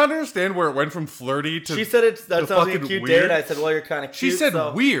 Do you not understand where it went from flirty to? She said that sounds like a cute weird? date. I said, well, you're kind of cute. She said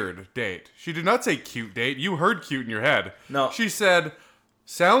so. weird date. She did not say cute date. You heard cute in your head. No. She said,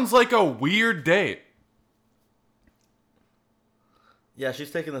 sounds like a weird date. Yeah,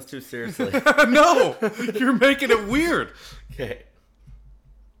 she's taking this too seriously. No, you're making it weird. Okay.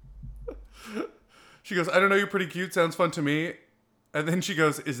 She goes, I don't know, you're pretty cute. Sounds fun to me. And then she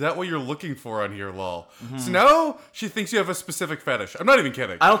goes, is that what you're looking for on here, lol? Mm-hmm. So now she thinks you have a specific fetish. I'm not even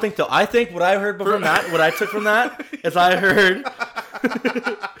kidding. I don't think so. I think what I heard from that, what I took from that, is I heard...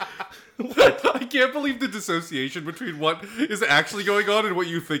 I can't believe the dissociation between what is actually going on and what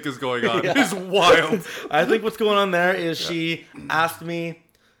you think is going on is wild. I think what's going on there is she asked me...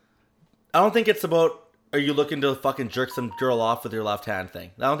 I don't think it's about, are you looking to fucking jerk some girl off with your left hand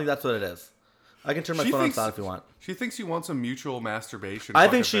thing. I don't think that's what it is. I can turn my phone on silent if you want. She thinks you want some mutual masturbation. I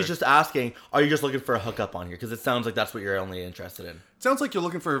think she's just asking, are you just looking for a hookup on here? Because it sounds like that's what you're only interested in. Sounds like you're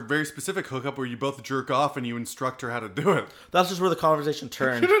looking for a very specific hookup where you both jerk off and you instruct her how to do it. That's just where the conversation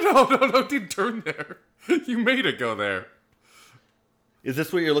turned. No, it didn't turn there. You made it go there. Is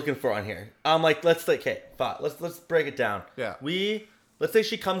this what you're looking for on here? I'm like, let's break it down. Yeah. Let's say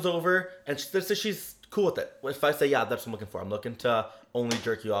she comes over and let's say she's cool with it. If I say, yeah, that's what I'm looking for. I'm looking to only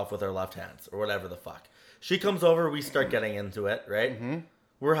jerk you off with our left hands or whatever the fuck. She comes over, we start getting into it, right? Mm-hmm.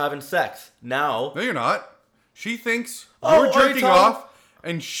 We're having sex. Now... No, you're not. She thinks you're jerking off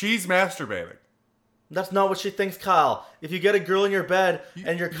and she's masturbating. That's not what she thinks, Kyle. If you get a girl in your bed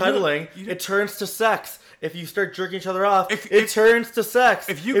and you're cuddling, it turns to sex. If you start jerking each other off, it turns to sex.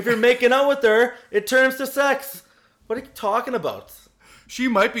 If you're making out with her, it turns to sex. What are you talking about? She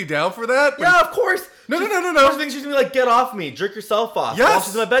might be down for that. Yeah, of course. No. I think she's gonna be like, get off me, jerk yourself off. Yes. While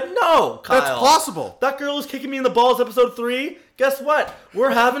she's in my bed. No, Kyle. That's possible. That girl was kicking me in the balls episode 3. Guess what?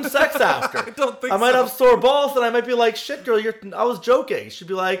 We're having sex after. I don't think I might have sore balls and I might be like, shit, girl, I was joking. She'd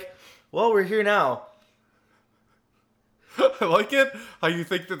be like, well, we're here now. I like it how you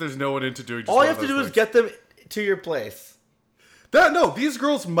think that there's no one into doing just all you have to do is get them to your place. These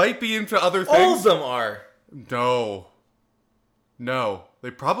girls might be into other things. All of them are. No,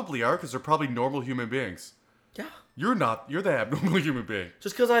 they probably are because they're probably normal human beings. Yeah. You're not. You're the abnormal human being.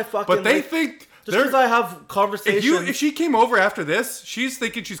 Just because I fucking... But they think... Just because I have conversations... If she came over after this, she's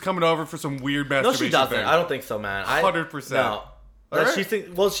thinking she's coming over for some weird masturbation No, she doesn't. thing. I don't think so, man. 100%. No.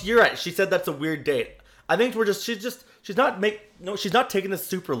 Right. You're right. She said that's a weird date. I think she's not taking this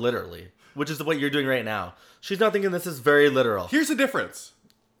super literally, which is what you're doing right now. She's not thinking this is very literal. Here's the difference.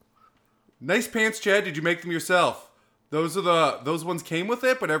 Nice pants, Chad. Did you make them yourself? Those ones came with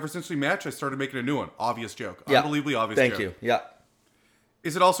it, but ever since we matched, I started making a new one. Obvious joke. Yeah. Unbelievably obvious joke. Thank you. Yeah.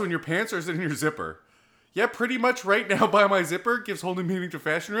 Is it also in your pants or is it in your zipper? Yeah, pretty much right now by my zipper gives whole new meaning to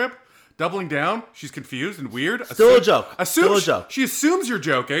fashion rip. Doubling down, she's confused and weird. Still a joke. She assumes you're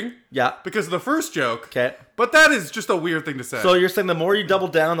joking. Yeah. Because of the first joke. Okay. But that is just a weird thing to say. So you're saying the more you double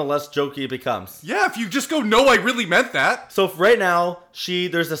down, the less jokey it becomes. Yeah, if you just go, no, I really meant that. So right now,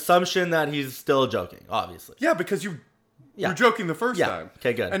 there's assumption that he's still joking, obviously. Yeah, because you were joking the first time.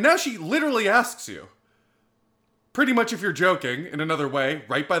 Okay, good. And now she literally asks you, pretty much if you're joking, in another way,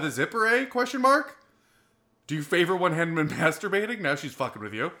 right by the zipper, eh? Question mark? Do you favor one-handed masturbating? Now she's fucking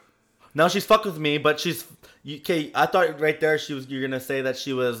with you. Now she's fucked with me, but okay, I thought right there you're going to say that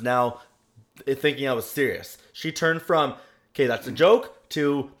she was now thinking I was serious. She turned from, okay, that's a joke,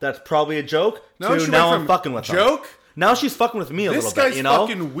 to that's probably a joke, to now I'm fucking with her. Joke? Now she's fucking with me a little bit, you know?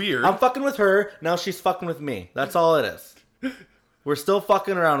 This guy's fucking weird. I'm fucking with her, now she's fucking with me. That's all it is. We're still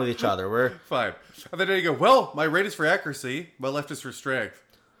fucking around with each other. We're fine. And then you go, well, my right is for accuracy, my left is for strength.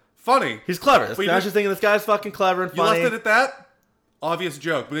 Funny. He's clever. Now she's thinking this guy's fucking clever and funny. You left it at that? Obvious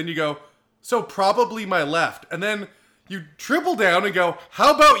joke. But then you go, so probably my left. And then you triple down and go,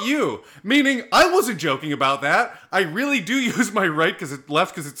 how about you? Meaning, I wasn't joking about that. I really do use my right because it's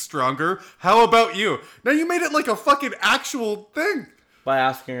left because it's stronger. How about you? Now you made it like a fucking actual thing. By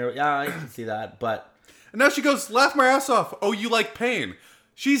asking her, yeah, I can see that, but... And now she goes, laugh my ass off. Oh, you like pain.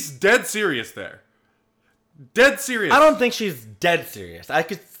 She's dead serious there. Dead serious. I don't think she's dead serious.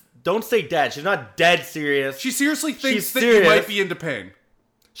 Don't say dead. She's not dead serious. She seriously thinks that you might be into pain.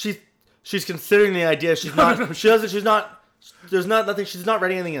 She's considering the idea. She's not. She doesn't. She's not There's nothing. She's not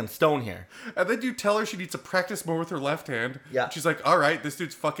writing anything in stone here. And then you tell her she needs to practice more with her left hand. Yeah. And she's like, all right, this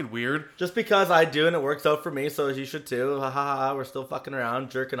dude's fucking weird. Just because I do and it works out for me, so you should too. Ha ha ha. We're still fucking around,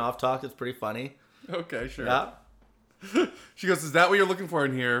 jerking off talk. It's pretty funny. Okay, sure. Yeah. She goes, is that what you're looking for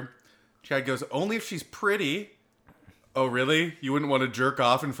in here? Chad goes, only if she's pretty. Oh, really? You wouldn't want to jerk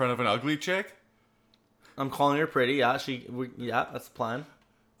off in front of an ugly chick? I'm calling her pretty. Yeah, yeah, that's the plan.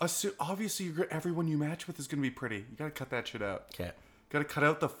 Obviously, everyone you match with is going to be pretty. You got to cut that shit out. Okay. Got to cut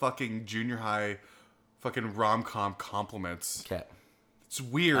out the fucking junior high fucking rom-com compliments. Okay. It's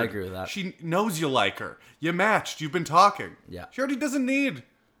weird. I agree with that. She knows you like her. You matched. You've been talking. Yeah. She already doesn't need.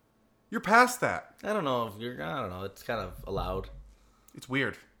 You're past that. I don't know. It's kind of allowed. It's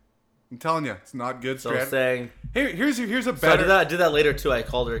weird. I'm telling you, it's not good So strategy. saying. Here's a So better. I did that later too. I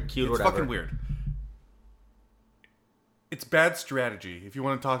called her cute or It's whatever. fucking weird. It's bad strategy. If you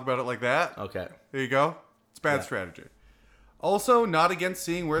want to talk about it like that, Okay. there you go. It's bad Yeah. strategy. Also, not against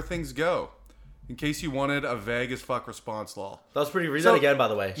seeing where things go. In case you wanted a vague as fuck response, lol. That was pretty. Read So, that again, by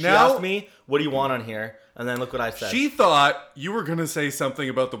the way. She now- asked me, "What do you want on here?" And then look what I said. She thought you were gonna say something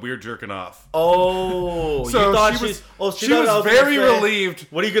about the weird jerking off. Oh, So you thought she was- she's. Oh, she thought was I gonna very say, relieved.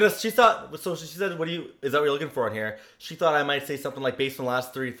 What are you gonna? She thought. So she said, "What do you? Is that what you're looking for in here?" She thought I might say something like based on the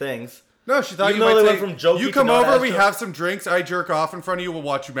last three things. No, she thought Even you though might they say, went from jokey you to come not over, as we joke- have some drinks, I jerk off in front of you, we'll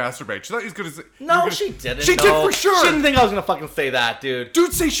watch you masturbate. She thought he was gonna say... No, gonna, she didn't. She no. did for sure. She didn't think I was gonna fucking say that, dude.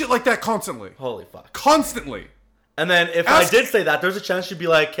 Dude say shit like that constantly. Holy fuck. Constantly. And then if Ask- I did say that, there's a chance she'd be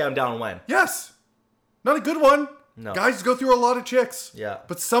like, "Okay, I'm down when." Yes. Not a good one. No. Guys go through a lot of chicks. Yeah.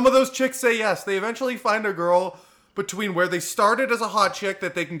 But some of those chicks say yes. They eventually find a girl between where they started as a hot chick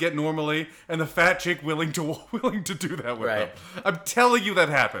that they can get normally and the fat chick willing to do that with Right. them. I'm telling you that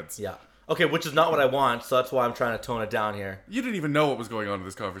happens. Yeah. Okay, which is not what I want, so that's why I'm trying to tone it down here. You didn't even know what was going on in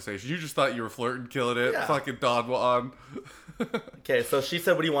this conversation. You just thought you were flirting, killing it, Yeah. fucking Don on. Okay, so she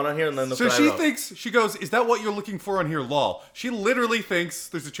said, "What do you want on here?" And then look So what I she wrote. thinks, she goes, is that what you're looking for on here, lol? She literally thinks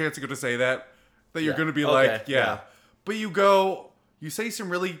there's a chance you're going to say that you're Yeah. going to be Okay, like, yeah. yeah. But you say some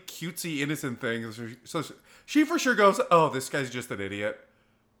really cutesy, innocent things. So she for sure goes, oh, this guy's just an idiot.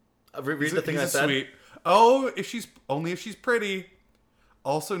 Read the thing I He's said. sweet. Oh, only if she's pretty.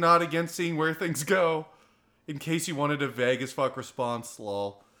 Also not against seeing where things go. In case you wanted a vague as fuck response,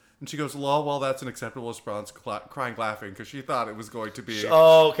 lol. And she goes, lol, well, that's an acceptable response, crying, laughing, because she thought it was going to be...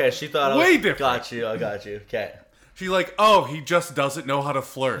 Oh, okay. She thought Way different. Got you. I got you. Okay. She's like, oh, he just doesn't know how to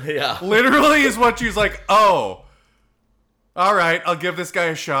flirt. Yeah. Literally is what she's like, oh. All right, I'll give this guy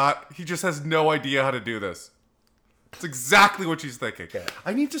a shot. He just has no idea how to do this. It's exactly what she's thinking. Okay.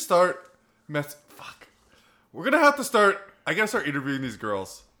 I need to start... Fuck. We're going to have to start... I got to start interviewing these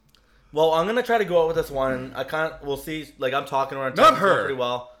girls. Well, I'm gonna try to go out with this one. I can't. We'll see. Like I'm talking to her. Not her. pretty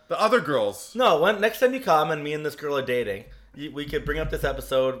well. The other girls. No. Next time you come and me and this girl are dating, we could bring up this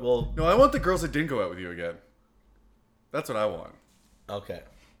episode. We'll. No, I want the girls that didn't go out with you again. That's what I want. Okay.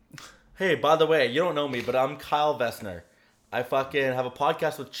 Hey, by the way, you don't know me, but I'm Kyle Vestner. I fucking have a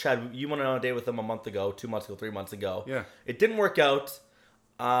podcast with Chad. You went on a date with him a month ago, 2 months ago, 3 months ago. Yeah. It didn't work out.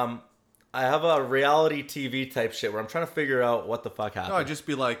 I have a reality TV type shit where I'm trying to figure out what the fuck happened. No, I'd just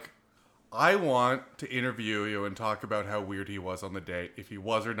be like, I want to interview you and talk about how weird he was on the date. If he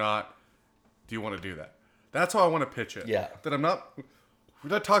was or not, do you want to do that? That's how I want to pitch it. Yeah. That we're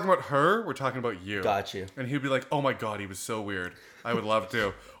not talking about her, we're talking about you. Got you. And he'd be like, oh my God, he was so weird. I would love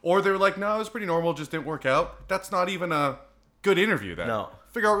to. Or they were like, no, it was pretty normal, just didn't work out. That's not even a good interview then. No.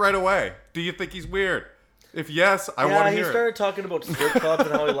 Figure out right away. Do you think he's weird? If yes, I want to Yeah, hear he it. started talking about strip clubs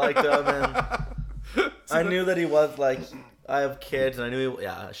and how he liked them, and I knew that he was like, I have kids, and I knew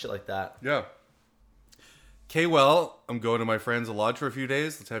shit like that. Yeah. Okay, well, I'm going to my friend's lodge for a few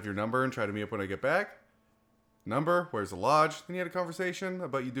days. Let's have your number and try to meet up when I get back. Number, where's the lodge? Then you had a conversation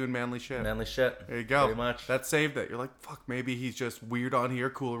about you doing manly shit. Manly shit. There you go. Pretty much. That saved it. You're like, fuck, maybe he's just weird on here,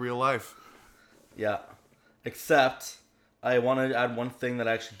 cool in real life. Yeah. Except, I want to add one thing that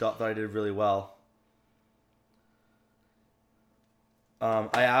I actually thought I did really well.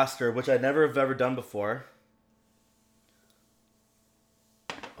 I asked her, which I never have ever done before.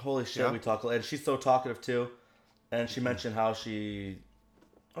 Holy shit, Yeah. we talk, and she's so talkative too. And she mentioned how she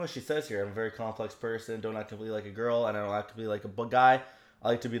says here, I'm a very complex person, don't act completely like a girl, and I don't act completely like a guy. I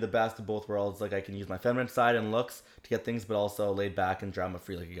like to be the best of both worlds. Like I can use my feminine side and looks to get things, but also laid back and drama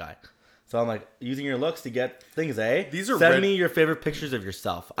free like a guy. So I'm like, using your looks to get things, eh? These are Send red- me your favorite pictures of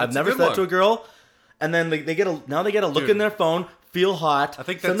yourself. I've That's a never good said that one. to a girl, and then they get a look Dude. in their phone, feel hot. I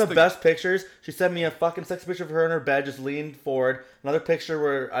think send that's the the- best pictures. She sent me a fucking sexy picture of her in her bed, just leaned forward. Another picture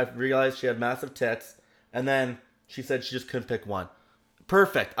where I realized she had massive tits, and then she said she just couldn't pick one.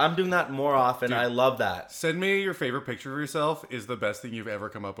 Perfect. I'm doing that more often. Dude. I love that. Send me your favorite picture of yourself is the best thing you've ever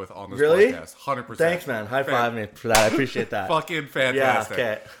come up with on this Really? podcast. 100%. Thanks, man. High five me for that. I appreciate that. Fucking fantastic. Yeah,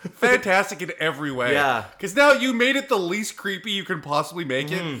 okay. Fantastic in every way. Yeah. Because now you made it the least creepy you can possibly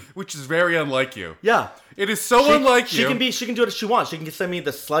make it, which is very unlike you. Yeah. It is so unlike you. She can do what she wants. She can send me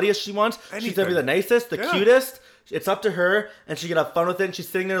the sluttiest she wants. She can send me Anything. the nicest, the cutest. It's up to her, and she can have fun with it. And she's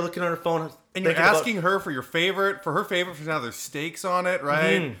sitting there looking on her phone. And you're thinking about- asking her for your favorite, for her favorite, for now there's steaks on it,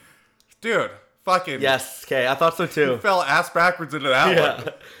 right? Dude, fucking. Yes, okay. I thought so too. Fell ass backwards into that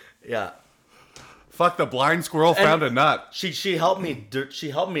one. Yeah. Fuck, the blind squirrel found a nut. She helped me. She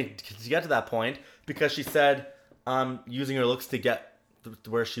helped me to get to that point because she said I'm using her looks to get to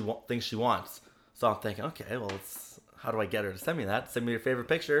where she thinks she wants. So I'm thinking, okay, well, how do I get her to send me that? Send me your favorite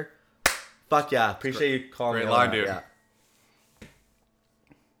picture. Fuck yeah! Appreciate you calling me. Great line, dude. Yeah.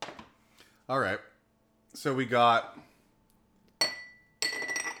 All right. So we got.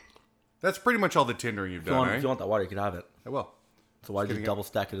 That's pretty much all the Tindering you've done, If you want that water, you can have it. I will. So why did you double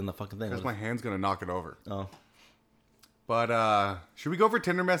stack it in the fucking thing? Because my hand's going to knock it over. Oh. But, should we go over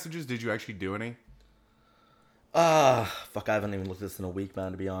Tinder messages? Did you actually do any? Fuck, I haven't even looked at this in a week,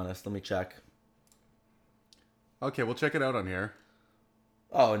 man, to be honest. Let me check. Okay, we'll check it out on here.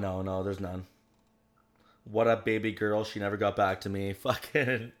 Oh, no, there's none. What up, baby girl? She never got back to me.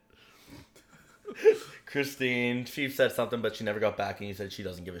 Fucking... Christine, she said something, but she never got back, and you said she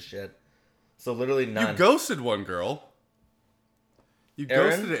doesn't give a shit. So literally none. You ghosted one girl. You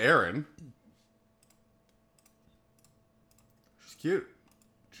Erin? ghosted Erin. She's cute.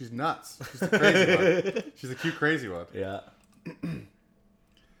 She's nuts. She's the crazy one. She's a cute crazy one. Yeah.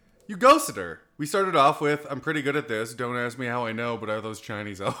 You ghosted her. We started off with, I'm pretty good at this. Don't ask me how I know, but are those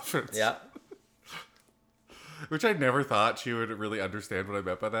Chinese elephants? Yeah. Which I never thought she would really understand what I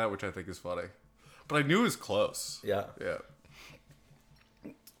meant by that, which I think is funny. But I knew it was close. Yeah. Yeah.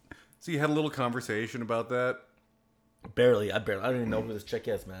 So you had a little conversation about that. Barely. I don't even know who this chick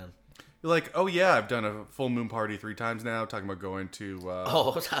is, man. You're like, oh yeah, I've done a full moon party 3 times now, talking about going to I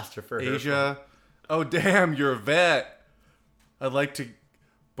was asked her for her. Asia. Oh damn, you're a vet. I'd like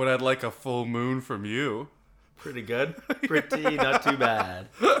a full moon from you. Pretty good. Pretty not too bad.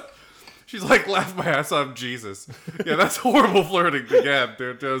 She's like, laugh my ass off, Jesus. Yeah, that's horrible flirting again,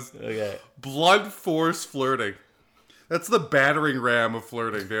 dude. Just Okay. blunt force flirting. That's the battering ram of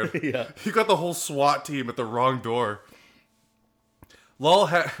flirting, dude. Yeah. You got the whole SWAT team at the wrong door.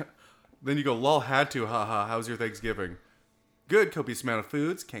 Then you go, lol, had to, haha. How's your Thanksgiving? Good, copious amount of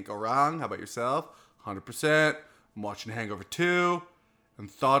foods. Can't go wrong. How about yourself? 100%. I'm watching Hangover 2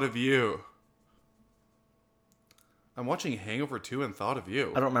 and thought of you. I'm watching Hangover 2 and thought of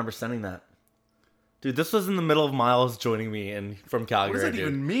you. I don't remember sending that. Dude, this was in the middle of Miles joining me from Calgary. What does that dude.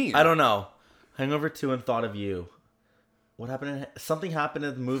 even mean? I don't know. Hangover 2 and thought of you. What happened? Something happened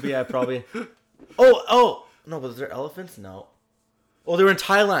in the movie. I probably. Oh! No, was there elephants? No. Oh, they were in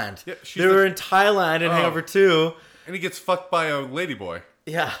Thailand. Yeah, they were in Thailand in Hangover 2. And he gets fucked by a ladyboy.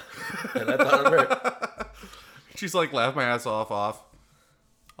 Yeah. And I thought of her. She's like, laugh my ass off,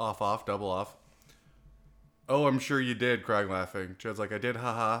 double off. Oh, I'm sure you did, crying laughing. Jed's like, I did,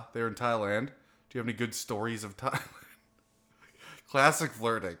 haha. They're in Thailand. Do you have any good stories of Thailand? Classic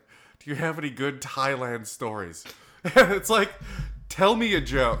flirting. Do you have any good Thailand stories? It's like, tell me a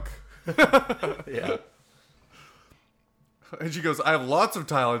joke. Yeah. And she goes, I have lots of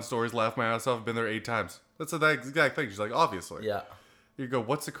Thailand stories, laugh my ass off, I've been there 8 times. That's the exact thing. She's like, obviously. Yeah. You go,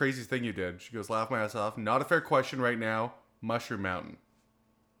 what's the craziest thing you did? She goes, laugh my ass off. Not a fair question right now. Mushroom Mountain.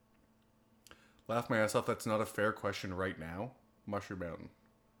 Laugh my ass off. That's not a fair question right now. Mushroom Mountain.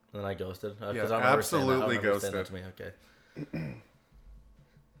 And then I ghosted. Yeah, I don't remember saying that. I don't absolutely remember saying ghosted. that to me. Okay.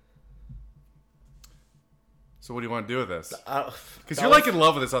 So what do you want to do with this? Because Because you're like in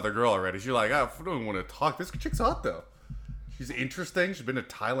love with this other girl already. So you're like, I don't want to talk. This chick's hot though. She's interesting. She's been to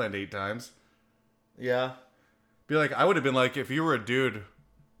Thailand 8 times. Yeah. Be like, I would have been like, if you were a dude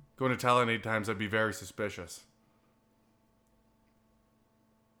going to Thailand 8 times, I'd be very suspicious.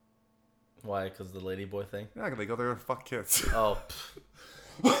 Why? Because the ladyboy thing? Yeah, they go there and fuck kids. Oh.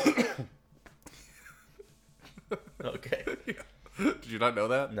 Okay. Did you not know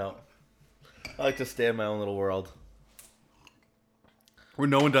that? No. I like to stay in my own little world. Where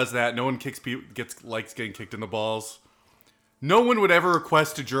no one does that. No one likes getting kicked in the balls. No one would ever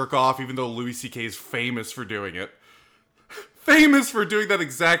request to jerk off, even though Louis C.K. is famous for doing it. Famous for doing that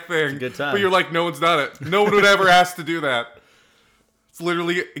exact thing. It's a good time. But you're like, no one's done it. No one would ever ask to do that. It's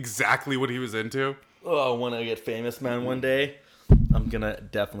literally exactly what he was into. Oh, when I get famous, man, one day, I'm gonna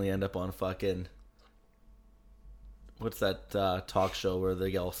definitely end up on fucking... What's that talk show where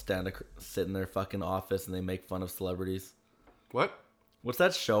they all sit in their fucking office and they make fun of celebrities? What? What's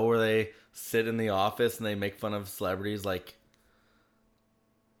that show where they sit in the office and they make fun of celebrities? Like,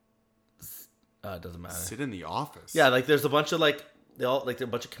 it doesn't matter. Sit in the office. Yeah, like there's a bunch of like they all like a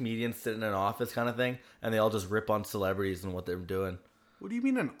bunch of comedians sitting in an office kind of thing, and they all just rip on celebrities and what they're doing. What do you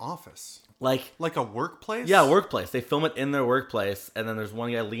mean an office? Like a workplace? Yeah, workplace. They film it in their workplace, and then there's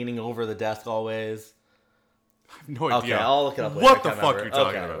one guy leaning over the desk always. I have no idea. Okay, I'll look it up later. What the fuck you're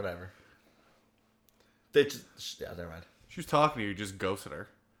talking about? Whatever. They just never mind. She was talking to you, you just ghosted her.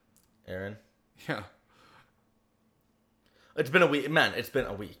 Aaron. Yeah. It's been a week, man. It's been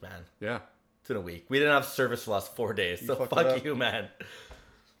a week, man. Yeah. It's been a week. We didn't have service for the last 4 days, so fuck you, man.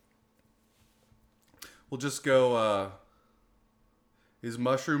 We'll just go, is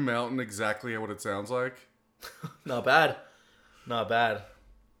Mushroom Mountain exactly what it sounds like? Not bad. Not bad.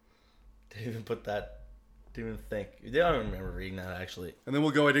 Didn't even put that. Didn't even think. I don't even remember reading that, actually. And then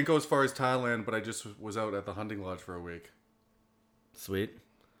we'll go, I didn't go as far as Thailand, but I just was out at the hunting lodge for a week. Sweet.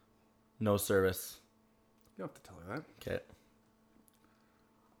 No service. You don't have to tell her that. Okay.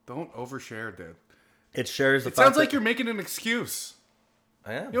 Don't overshare, dude. It shares the It sounds like you're making an excuse.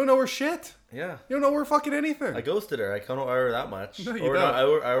 I am. You don't know her shit. Yeah. You don't know her fucking anything. I ghosted her. I can't owe her that much. No, you or don't.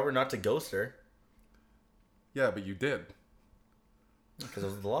 I owe her not to ghost her. Yeah, but you did. Because it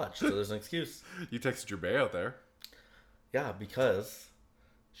was the lodge, so there's an excuse. You texted your bae out there. Yeah, because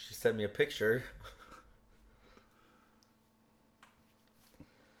she sent me a picture.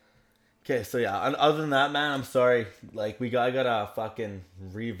 Okay, so yeah, other than that, man, I'm sorry. Like, I gotta fucking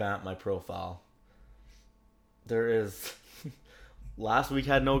revamp my profile. There is... Last week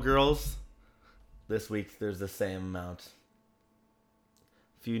had no girls. This week there's the same amount.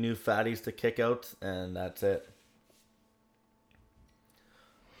 Few new fatties to kick out, and that's it.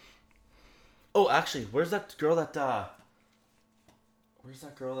 Oh, actually, where's that girl that we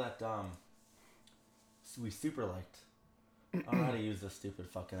super liked? I don't know how to use this stupid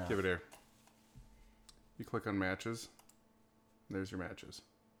fucking app. Give it here. You click on matches. There's your matches.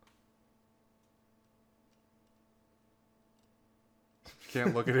 You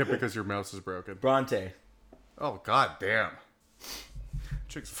can't look at it because your mouse is broken. Bronte. Oh, god damn.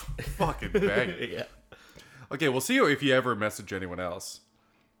 Chick's fucking banging. Yeah. Okay, we'll see if you ever message anyone else.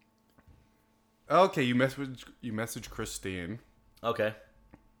 Okay, you message Christine. Okay.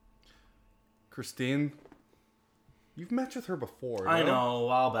 Christine, you've met with her before. I no? know, a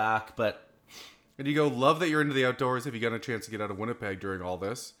while back, but... And you go, love that you're into the outdoors. If you got a chance to get out of Winnipeg during all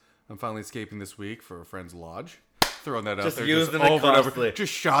this, I'm finally escaping this week for a friend's lodge. Throwing that out Just there. using just it over and over. constantly.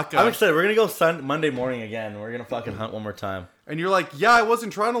 Just shotgun. I'm excited. We're going to go Monday morning again. We're going to fucking hunt one more time. And you're like, yeah, I was in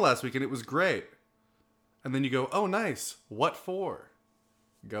Toronto last week and it was great. And then you go, oh, nice. What for?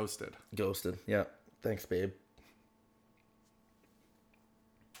 Ghosted. Ghosted. Yeah. Thanks, babe.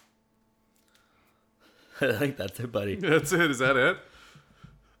 I think that's it, buddy. That's it. Is that it?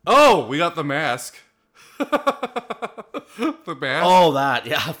 Oh, we got the mask. The mask. Oh, that.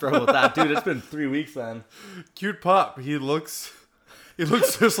 Yeah, I forgot about that. Dude, it's been 3 weeks, man. Cute pup. He looks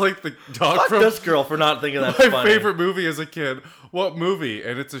just like the dog Fuck from this girl for not thinking that's my funny. favorite movie as a kid. What movie?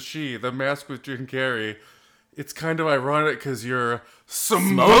 And it's a she. The Mask with Jim Carrey. It's kind of ironic because you're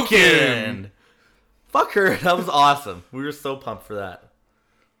smoking. Fuck her. That was awesome. We were so pumped for that.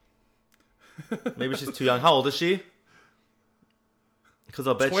 Maybe she's too young. How old is she? Because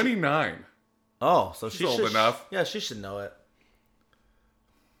I'll bet 29. Oh, so She's old enough. Yeah, she should know it.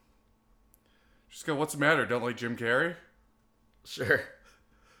 Just go, what's the matter? Don't like Jim Carrey? Sure.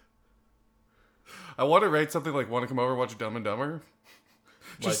 I want to write something like, want to come over and watch Dumb and Dumber?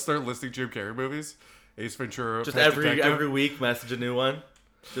 Just Like- start listing Jim Carrey movies. Ace Ventura. Just Pet every Detective. week message a new one.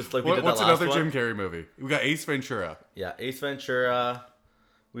 Just like we did What's that last another one. Jim Carrey movie? We got Ace Ventura. Yeah, Ace Ventura.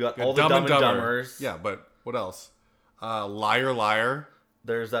 We got We got all the Dumb and Dumbers. Yeah, but what else? Liar Liar.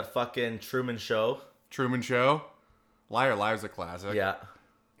 There's that fucking Truman Show. Truman Show. Liar Liar's a classic. Yeah.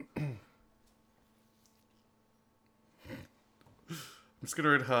 I'm just gonna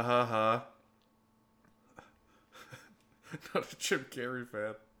read ha ha ha. Not a Jim Carrey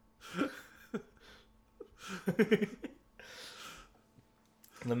fan.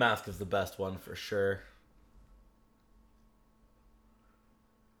 The Mask is the best one for sure.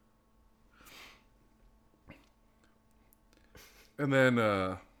 And then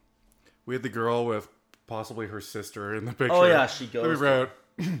we had the girl with possibly her sister in the picture. Oh, yeah, she Then we goes wrote,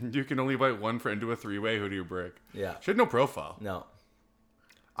 you can only invite one friend to a three-way. Who do you break? Yeah. She had no profile. No.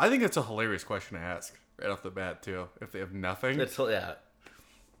 I think it's a hilarious question to ask right off the bat, too. If they have nothing. Yeah.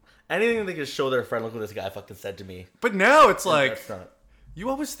 Anything they can show their friend, look what this guy fucking said to me. But now it's like, That's not. you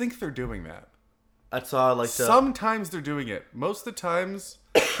always think they're doing that. That's all I like to. Sometimes they're doing it. Most of the times...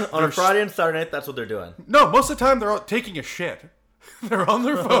 On a Friday and Saturday night, that's what they're doing. No, most of the time they're all taking a shit. They're on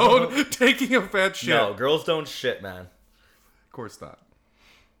their phone taking a fat shit. No, girls don't shit, man. Of course not.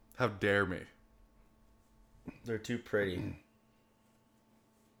 How dare me? They're too pretty.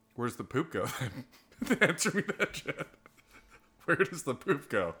 Where's the poop go then? Answer me that shit. Where does the poop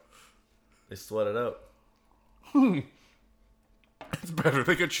go? They sweat it out. It's better.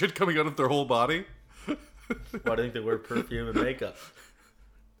 They get shit coming out of their whole body. Why do you think they wear perfume and makeup?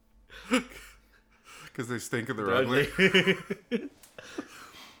 Because they stink and they're ugly.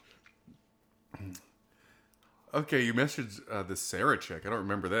 Okay, you messaged this Sarah chick. I don't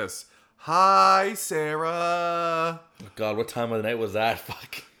remember this. Hi, Sarah. God, what time of the night was that?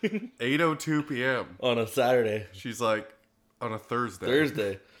 Fuck. 8:02 p.m. On a Saturday. She's like, on a Thursday.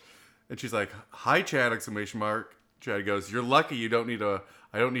 Thursday. And she's like, hi, Chad, exclamation mark. Chad goes, you're lucky I don't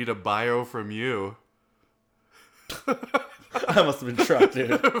need a bio from you. I must have been trucked,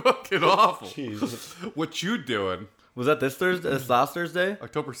 dude. Fucking awful. Jesus. What you doing? Was that this Thursday? This last Thursday?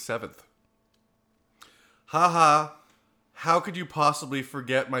 October 7th. Haha. How could you possibly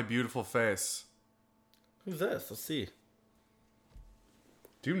forget my beautiful face? Who's this? Let's see.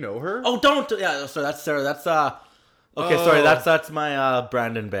 Do you know her? Oh, don't. Yeah, sorry, that's Sarah. That's, okay, sorry, that's my,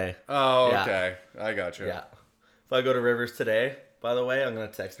 Brandon Bay. Oh, Yeah. okay. I got you. Yeah. If I go to Rivers today, by the way, I'm going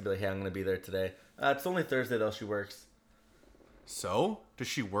to text and be like, hey, I'm going to be there today. It's only Thursday, though, she works. So? Does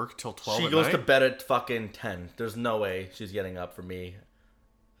she work till 12 She at goes night? to bed at fucking 10. There's no way she's getting up for me.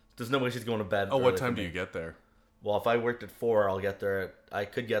 There's no way she's going to bed. Oh, what early time for do me. you get there? Well, if I worked at 4, I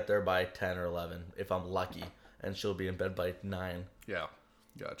could get there by 10 or 11 if I'm lucky. And she'll be in bed by 9. Yeah.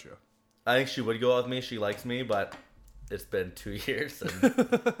 Gotcha. I think she would go out with me. She likes me, but it's been 2 years.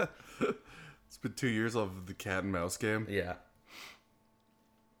 And It's been 2 years of the cat and mouse game. yeah.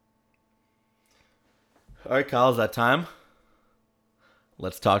 All right, Kyle, is that time?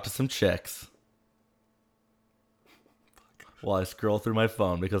 Let's talk to some chicks. While I scroll through my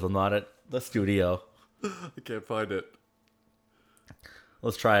phone because I'm not at the studio. I can't find it.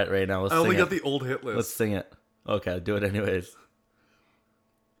 Let's try it right now. Let's I only sing got it. the old hit list. Let's sing it. Okay, do it anyways.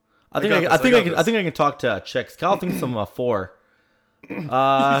 I got think this. I can talk to chicks. Kyle thinks I'm a 4.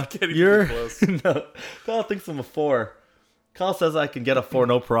 Can't even You're be close. no. Kyle thinks I'm a 4. Kyle says I can get a 4,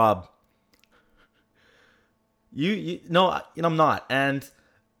 no prob. No, I'm not. And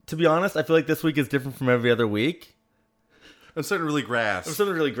to be honest, I feel like this week is different from every other week. I'm starting to really grasp. I'm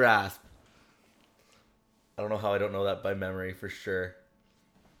starting to really grasp. I don't know how I don't know that by memory for sure.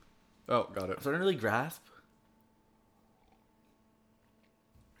 Oh, got it. I'm starting to really grasp.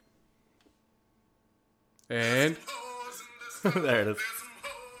 And There it is.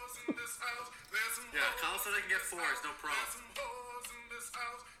 Yeah, Kyle said I can get 4s, no problem.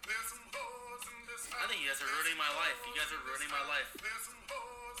 I think you guys are ruining my life. You guys are ruining my life.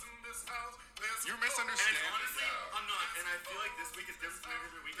 You're misunderstanding. And honestly, I'm not. And I feel like this week is different from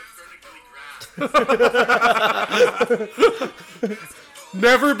every other week. I'm starting to really grasp.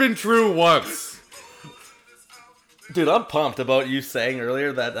 never been true once. Dude, I'm pumped about you saying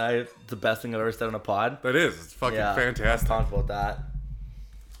earlier that it's the best thing I've ever said on a pod. That is. It's fucking Yeah, fantastic. I'm pumped about that.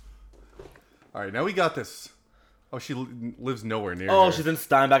 All right, now we got this. Oh, she lives nowhere near Oh, here. she's in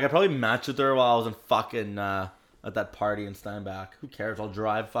Steinbach. I probably matched with her while I was in fucking at that party in Steinbach. Who cares? I'll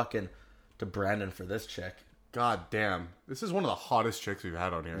drive fucking to Brandon for this chick. God damn. This is one of the hottest chicks we've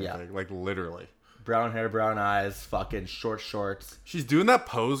had on here. Yeah. I think. Like, literally. Brown hair, brown eyes, fucking short shorts. She's doing that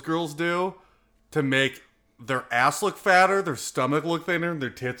pose girls do to make their ass look fatter, their stomach look thinner, and their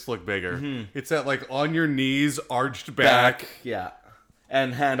tits look bigger. Mm-hmm. It's that, like, on your knees, arched back. Yeah.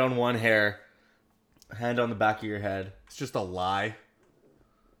 And hand on one hair. Hand on the back of your head. It's just a lie.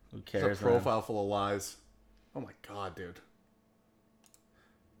 Who It's cares, a profile full of lies. Oh my god, dude.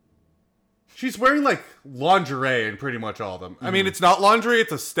 She's wearing, like, lingerie in pretty much all of them. I mean, it's not lingerie,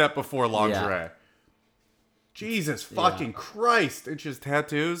 it's a step before lingerie. Jesus fucking Christ. And she has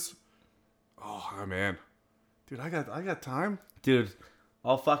tattoos. Oh, man. Dude, I got time. Dude,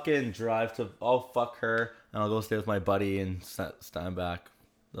 I'll fucking I'll fuck her, and I'll go stay with my buddy in Steinbach.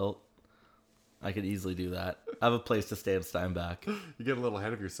 I could easily do that. I have a place to stay in Steinbach. You get a little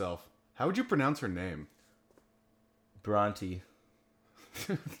ahead of yourself. How would you pronounce her name? Bronte.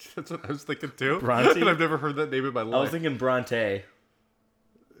 That's what I was thinking too. Bronte? And I've never heard that name in my I was life. thinking Bronte.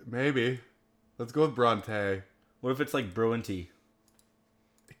 Maybe. Let's go with Bronte. What if it's like Bruinty?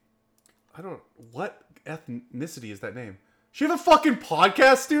 I don't... What ethnicity is that name? She have a fucking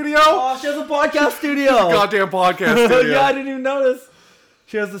podcast studio? Oh, she has a podcast studio. Goddamn podcast studio. Yeah, I didn't even notice.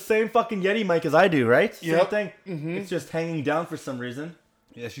 She has the same fucking Yeti mic as I do, right? Same Yep. thing. It's just hanging down for some reason.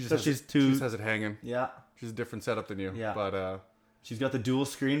 Yeah, she just So has she's it, too- She just has it hanging. Yeah. She's a different setup than you. Yeah. But, She's got the dual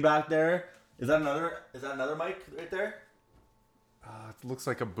screen back there. Is that another mic right there? It looks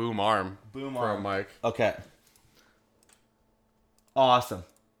like a boom arm. Boom for arm. a mic. Okay. Awesome.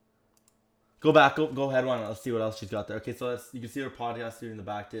 Go back. Go ahead one. Let's see what else she's got there. Okay, so you can see her podcast studio in the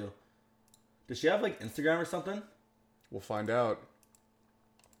back too. Does she have like Instagram or something? We'll find out.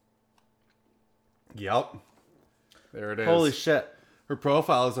 Yep. There it is. Holy shit. Her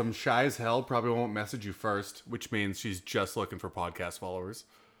profile is I'm shy as hell, probably won't message you first, which means she's just looking for podcast followers.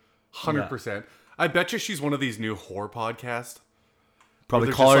 100%. I bet you she's one of these new whore podcasts. Probably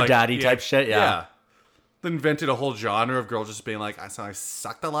They're call just her like- daddy type shit. Yeah. They invented a whole genre of girls just being like, I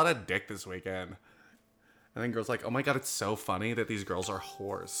sucked a lot of dick this weekend. And then girls like, oh my god, it's so funny that these girls are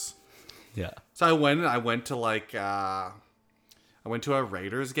whores. Yeah. So I went to like I went to a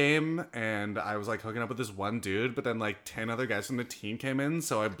Raiders game and I was like hooking up with this one dude, but then like 10 other guys from the team came in,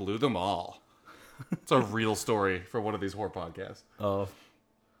 so I blew them all. It's a real story for one of these whore podcasts. Oh.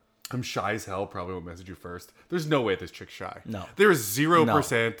 I'm shy as hell, probably won't message you first. There's no way this chick's shy. No. There is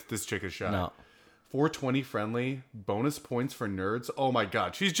 0% this chick is shy. No. 420 friendly, bonus points for nerds. Oh my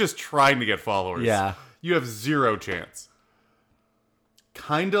god, she's just trying to get followers. Yeah. You have zero chance.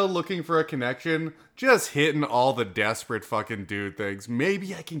 Kinda looking for a connection, just hitting all the desperate fucking dude things.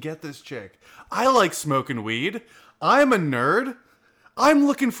 Maybe I can get this chick. I like smoking weed. I'm a nerd. I'm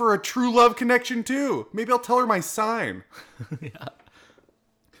looking for a true love connection too. Maybe I'll tell her my sign. Yeah.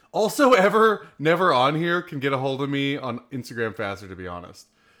 Also, never on here can get a hold of me on Instagram faster, to be honest.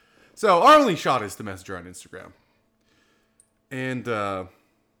 So, our only shot is to message her on Instagram. And,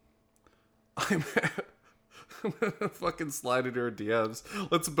 I'm gonna fucking slide into her DMs.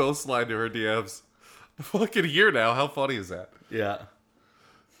 Let's both slide into her DMs. Fucking year now. How funny is that? Yeah.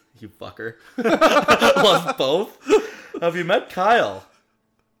 You fucker. Plus both. Have you met Kyle?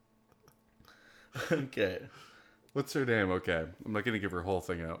 Okay. What's her name? Okay. I'm not gonna give her whole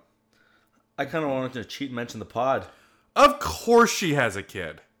thing out. I kind of wanted to cheat and mention the pod. Of course she has a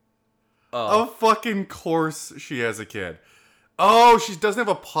kid. Oh. Of fucking course she has a kid. Oh, she doesn't have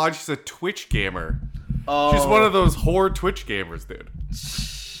a pod. She's a Twitch gamer. Oh. She's one of those whore Twitch gamers, dude.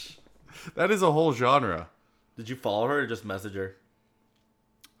 That is a whole genre. Did you follow her or just message her?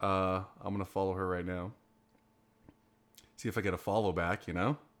 I'm gonna follow her right now. See if I get a follow back, you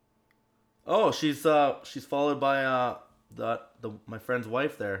know? Oh, she's followed by my friend's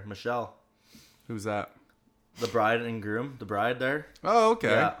wife there, Michelle. Who's that? The bride and groom, the bride there. Oh, okay.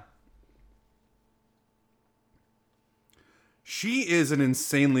 Yeah. She is an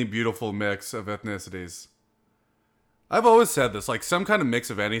insanely beautiful mix of ethnicities. I've always said this, like some kind of mix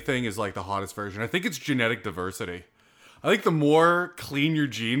of anything is like the hottest version. I think it's genetic diversity. I think the more clean your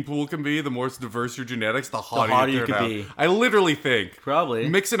gene pool can be, the more diverse your genetics, the hotter, hotter you turn could out. be. I literally think Probably.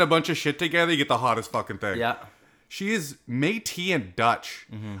 mixing a bunch of shit together, you get the hottest fucking thing. Yeah. She is Métis and Dutch.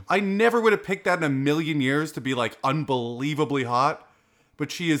 Mm-hmm. I never would have picked that in a million years to be like unbelievably hot,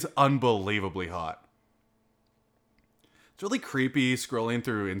 but she is unbelievably hot. It's really creepy scrolling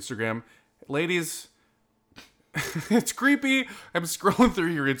through Instagram. Ladies, it's creepy. I'm scrolling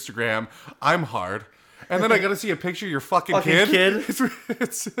through your Instagram. I'm hard. And then I gotta see a picture of your fucking kid.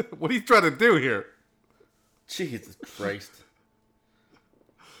 It's, what are you trying to do here? Jesus Christ.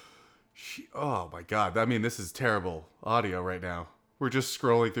 Oh my god. I mean, this is terrible audio right now. We're just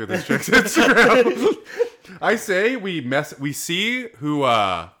scrolling through this chick's Instagram. I say we see who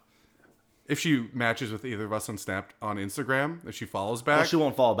if she matches with either of us on Instagram, if she follows back. Well, she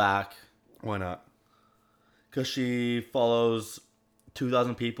won't fall back. Why not? Because she follows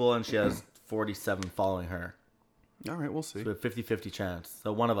 2,000 people and she has 47 following her. All right, we'll see. So a 50-50 chance.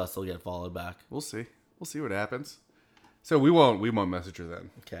 So one of us will get followed back. We'll see. We'll see what happens. So we won't message her then.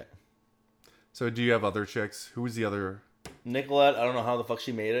 Okay. So do you have other chicks? Who was the other? Nicolette, I don't know how the fuck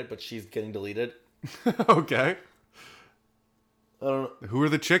she made it, but she's getting deleted. Okay. I don't Who are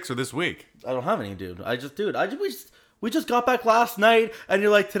the chicks for this week? have any, dude. We just got back last night, and you're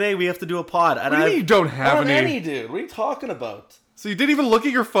like, today we have to do a pod. And What do you mean you don't have I don't any? dude. What are you talking about? So you didn't even look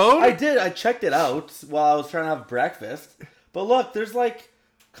at your phone? I did. I checked it out while I was trying to have breakfast. But look, there's like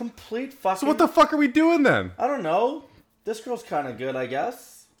complete fucking... So what the fuck are we doing then? I don't know. This girl's kind of good, I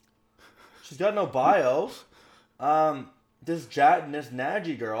guess. She's got no bio. This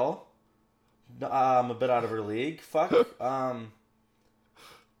Naji girl, I'm a bit out of her league. Fuck.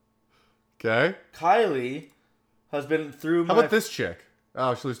 Okay. Kylie has been through How about this chick?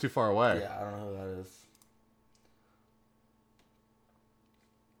 Oh, she lives too far away. Yeah, I don't know who that is.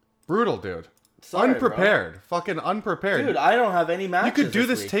 Brutal, dude. Sorry, Unprepared. Fucking unprepared. Dude, I don't have any matches. you could do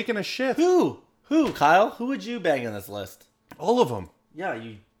this week. taking a shit. Who? Kyle? Who would you bang in this list? All of them. Yeah,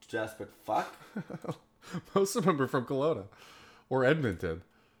 you desperate fuck. Most of them are from Kelowna. Or Edmonton.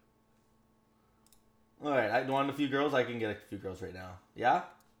 All right, I want a few girls. I can get a few girls right now. Yeah?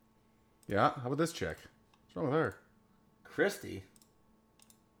 Yeah. How about this chick? What's wrong with her? Christy?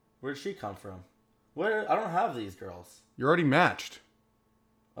 Where'd she come from? Where? I don't have these girls. You're already matched.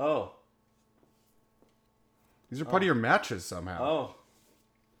 Oh. These are part of your matches somehow. Oh.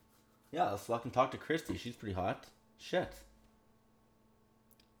 Yeah, let's fucking talk to Christy. She's pretty hot. Shit.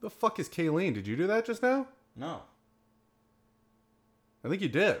 The fuck is Kayleen? Did you do that just now? No. I think you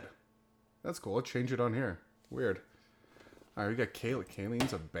did. That's cool. Let's change it on here. Weird. All right, we got Kaylee.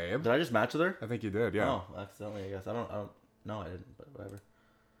 Kayleen's a babe. Did I just match with her? I think you did, yeah. Oh, accidentally, I guess. I don't. No, I didn't. But whatever.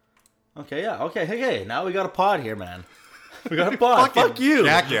 Okay, yeah. Okay, hey, now we got a pod here, man. We got a pod. Fucking Fuck you.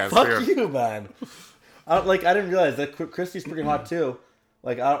 jackass Fuck here. you, man. I didn't realize that Christy's pretty hot too.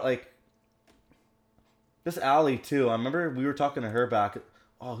 This Allie too. I remember we were talking to her back.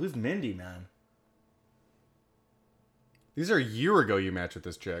 Oh, who's Mindy, man? These are a year ago you matched with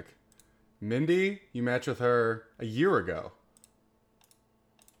this chick. Mindy, you matched with her a year ago.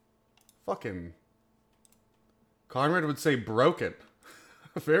 Fucking Conrad would say broken.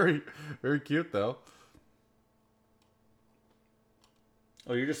 Very, very cute though.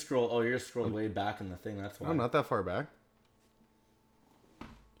 Oh, you're just scrolling way back in the thing. That's why. I'm not that far back.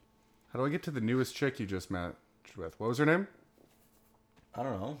 How do I get to the newest chick you just matched with? What was her name? I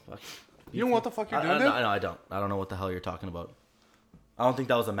don't know. You know what the fuck you're doing? No, I don't. I don't know what the hell you're talking about. I don't think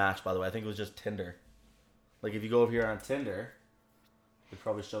that was a match, by the way. I think it was just Tinder. Like, if you go over here on Tinder, it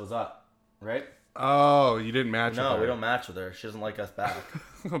probably shows up, right? Oh, you didn't match with her. No, we don't match with her. She doesn't like us back.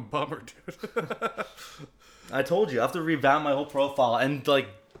 Bummer, dude. I told you, I have to revamp my whole profile and, like,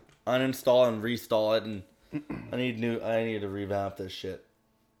 uninstall and reinstall it, and I need to revamp this shit.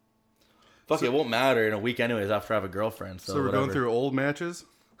 Fuck, it won't matter in a week anyways after I have a girlfriend, so we're whatever. going through old matches?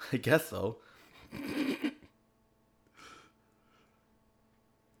 I guess so.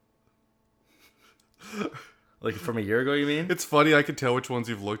 Like from a year ago, you mean? It's funny, I can tell which ones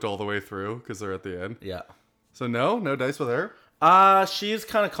you've looked all the way through because they're at the end. Yeah. So no dice with her? She's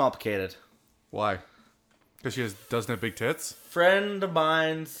kind of complicated. Why? Because she doesn't have big tits? Friend of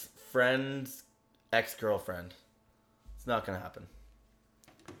mine's friend's ex-girlfriend. It's not gonna happen.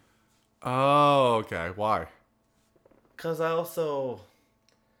 Oh, okay. Why? Cause I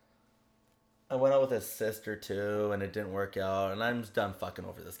went out with his sister too, and it didn't work out, and I'm just done fucking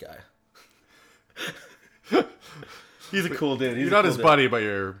over this guy. He's a cool dude. You're not his buddy, but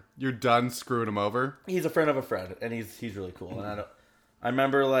you're done screwing him over. He's a friend of a friend, and he's really cool. And I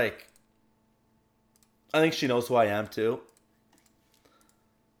remember, like, I think she knows who I am too,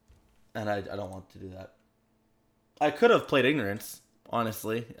 and I don't want to do that. I could have played ignorance,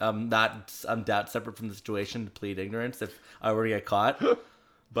 honestly. I'm that separate from the situation to plead ignorance if I were to get caught,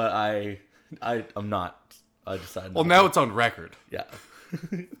 but I'm not. I decided. Well, now it's on record. Yeah.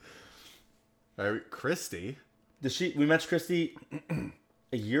 All right, Christy. We met Christy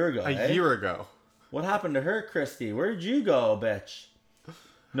a year ago. A year ago. What happened to her, Christy? Where did you go, bitch?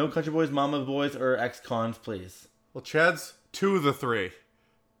 No country boys, mama boys, or ex-cons, please. Well, Chad's 2 of the 3.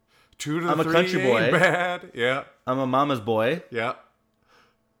 2 to the I'm a 3 country boy. ain't bad. Yeah. I'm a mama's boy, Yeah.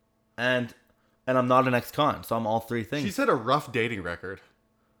 and I'm not an ex-con, so I'm all three things. She's had a rough dating record.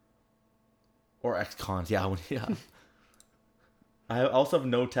 Or ex-cons, yeah. Yeah. I also have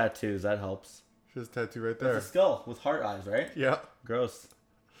no tattoos. That helps. She has a tattoo right It's there. a skull with heart eyes, right? Yeah. Gross.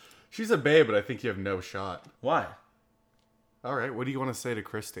 She's a babe, but I think you have no shot. Why? All right, what do you want to say to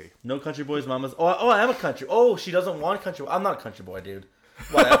Christy? No country boys, mamas. Oh, I am a country. Oh, she doesn't want country. I'm not a country boy, dude.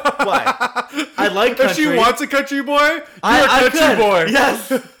 Why? I like country. If she wants a country boy, you're I a country could. boy.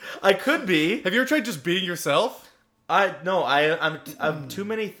 Yes, I could be. Have you ever tried just being yourself? I'm too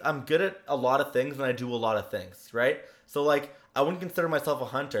many. I'm good at a lot of things, and I do a lot of things, right? So like, I wouldn't consider myself a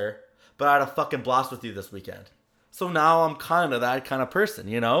hunter, but I had a fucking blast with you this weekend. So now I'm kind of that kind of person,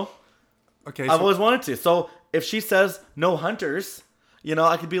 you know? Okay, I've always wanted to. So if she says no hunters, you know,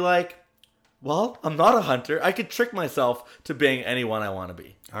 I could be like, well, I'm not a hunter. I could trick myself to being anyone I want to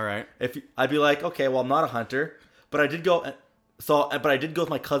be. all right. I'd be like, okay, well, I'm not a hunter, but I did go. But I did go with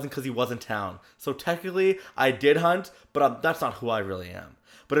my cousin because he was in town. So technically, I did hunt, but that's not who I really am.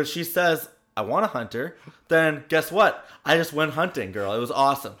 But if she says I want a hunter, then guess what? I just went hunting, girl. It was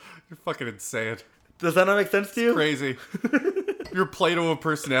awesome. You're fucking insane. Does that not make sense to you? Crazy. You're Plato of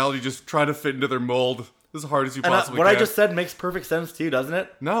personality, just trying to fit into their mold as hard as you And possibly what can. I just said makes perfect sense to you, doesn't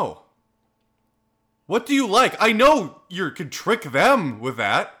it? No. What do you like? I know you could trick them with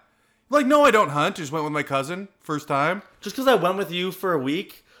that. Like, no, I don't hunt. Just went with my cousin. First time. Just because I went with you for a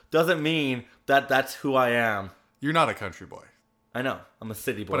week doesn't mean that that's who I am. You're not a country boy. I know. I'm a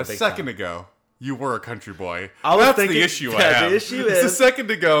city boy. But a big second time. ago, you were a country boy. I was That's thinking- the issue I yeah, have. the issue It's a is- second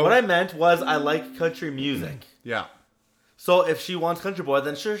to go. What I meant was I like country music. Yeah. So if she wants country boy,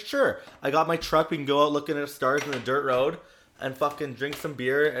 then sure. I got my truck. We can go out looking at stars in the dirt road and fucking drink some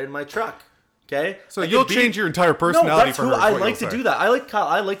beer in my truck. Okay? So I you'll could change your entire No, personality that's for who her. is I what like you'll to say. do that.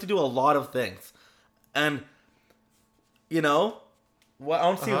 I like to do a lot of things. And, you know, I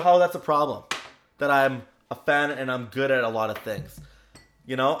don't see how that's a problem. That I'm a fan and I'm good at a lot of things.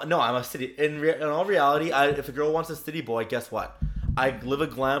 You know? No, I'm a city. In all reality, if a girl wants a city boy, guess what? I live a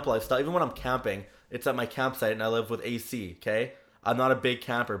glamp lifestyle. Even when I'm camping, it's at my campsite and I live with AC, okay? I'm not a big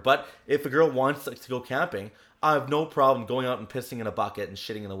camper. But if a girl wants to go camping, I have no problem going out and pissing in a bucket and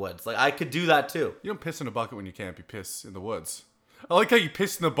shitting in the woods. Like, I could do that too. You don't piss in a bucket when you camp. You piss in the woods. I like how you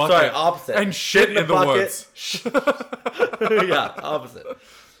piss in the bucket. Sorry, opposite. And shit in the bucket. woods. Yeah, opposite.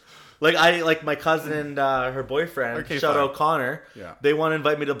 Like my cousin and her boyfriend, Okay, shout fine. out Connor. Yeah. They want to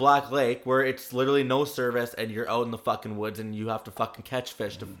invite me to Black Lake, where it's literally no service and you're out in the fucking woods and you have to fucking catch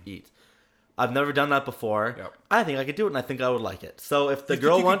fish to eat. I've never done that before. Yep. I think I could do it, and I think I would like it. So if the You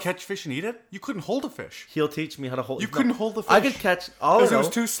girl think you wants, could catch fish and eat it? You couldn't hold a fish. he'll teach me how to hold. You couldn't hold the I fish. could catch. All Because it was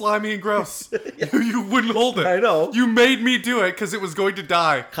too slimy and gross. You wouldn't hold it. I know. You made me do it because it was going to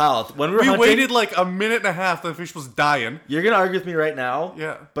die. Kyle, when we were We hunting, waited like a minute and a half. The fish was dying. you're gonna argue with me right now.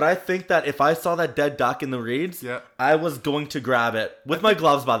 Yeah. But I think that if I saw that dead duck in the reeds, Yeah. I was going to grab it with my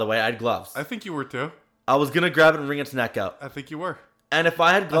gloves. By the way, I had gloves. I think you were too. I was gonna grab it and wring its neck out. I think you were. And if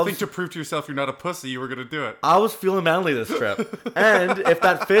I had I gloves, think to prove to yourself you're not a pussy, you were going to do it. I was feeling manly this trip. And if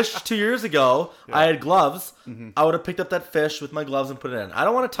that fish 2 years ago, I had gloves, I would have picked up that fish with my gloves and put it in. I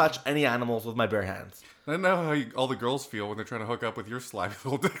don't want to touch any animals with my bare hands. I know how all the girls feel when they're trying to hook up with your slimy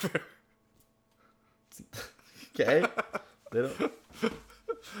little dick there. Okay? They don't.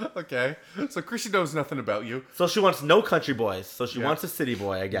 Okay. So Chrissy knows nothing about you. So she wants no country boys. So she Yeah. wants a city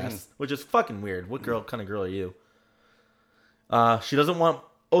boy, I guess. Which is fucking weird. What kind of girl are you? She doesn't want...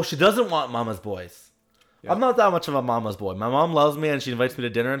 Oh, she doesn't want mama's boys. Yeah. I'm not that much of a mama's boy. My mom loves me and she invites me to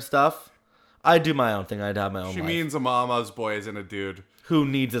dinner and stuff. I do my own thing. I'd have my own She life. means a mama's boy isn't a dude Who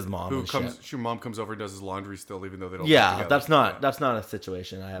needs his mom who and comes. shit. Your mom comes over and does his laundry still, even though they don't. live Yeah, together. that's not a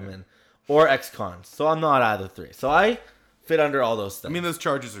situation I am in. Or ex-cons. So I'm not either three. So I fit under all those I things. mean, those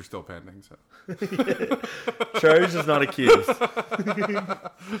charges are still pending. So. Charge is not accused.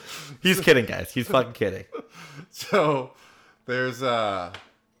 He's kidding, guys. He's fucking kidding. So there's a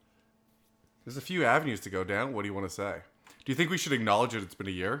few avenues to go down. What do you want to say? Do you think we should acknowledge it? It's been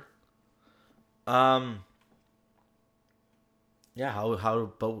a year. Yeah,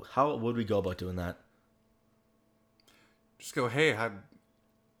 how would we go about doing that? Just go, hey,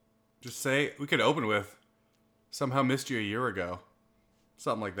 just say, we could open with, somehow missed you a year ago.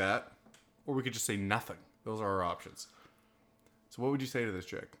 Something like that. Or we could just say nothing. Those are our options. So what would you say to this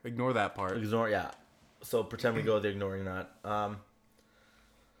chick? Ignore that part. Ignore, yeah. So pretend we go with ignoring that.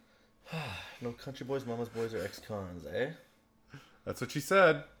 No country boys, mama's boys, or ex-cons, eh? That's what she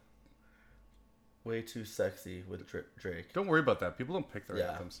said. Way too sexy with Drake. Don't worry about that. People don't pick their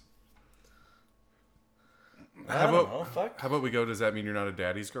Yeah. anthems. I don't know, fuck. How about we go, does that mean you're not a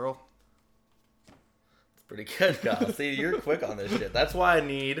daddy's girl? It's pretty good, Kyle. See, you're quick on this shit. That's why I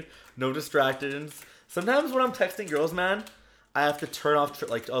need no distractions. Sometimes when I'm texting girls, man, I have to turn off,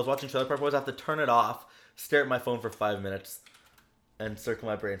 like I was watching Trailer Park Boys, I have to turn it off, stare at my phone for 5 minutes, and circle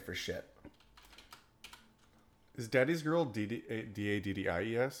my brain for shit. Is daddy's girl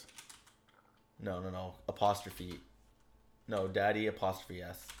D-A-D-D-I-E-S? No. Apostrophe. No, daddy, apostrophe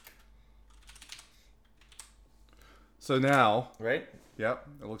S. So now, Right? yep,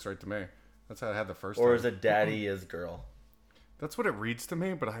 it looks right to me. That's how I had the first Or time. is it daddy is girl? That's what it reads to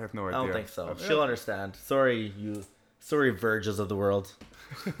me, but I have no idea. I don't think so. Yeah. She'll understand. Sorry, virgins of the world.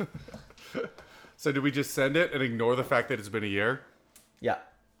 So did we just send it and ignore the fact that it's been a year? Yeah.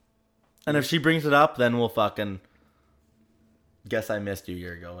 And if she brings it up, then we'll fucking guess I missed you a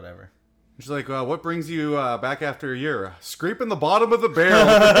year ago, whatever. She's like, what brings you back after a year? Scraping the bottom of the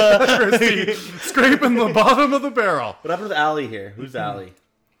barrel, Christy. Scraping the bottom of the barrel. What happened with Allie here? Who's Allie?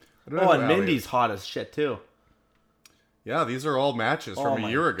 I don't know Oh, who and Allie Mindy's is. hot as shit, too. Yeah, these are all matches Oh, from my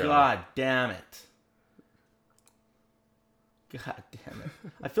a year ago. God damn it. God damn it.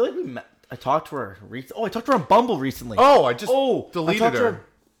 I feel like we met. I talked to her. I talked to her on Bumble recently. Oh, I just I deleted talked to her.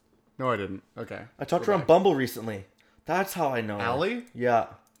 No, I didn't. Okay. I talked to Go her on back. Bumble recently. That's how I know her. Allie? Yeah.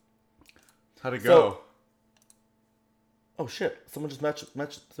 How'd it So- go? Oh shit! Someone just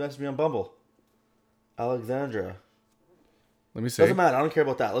messaged me on Bumble. Alexandra. Let me see. Doesn't matter. I don't care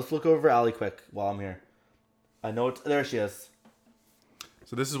about that. Let's look over Allie quick while I'm here. I know it's there. She is.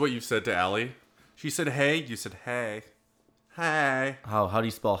 So this is what you said to Allie. She said, hey. You said, hey. Hey. How do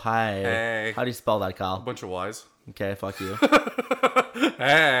you spell hi? Hey. How do you spell that, A Kyle? bunch of Y's. Okay, fuck you.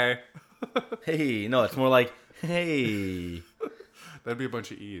 Hey. Hey, no, it's more like hey. That'd be a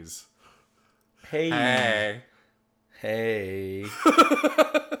bunch of E's. Hey. Hey. Hey.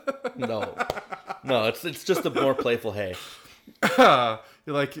 No. No, it's just a more playful hey. You're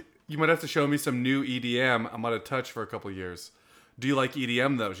like, you might have to show me some new EDM. I'm out of touch for a couple of years. Do you like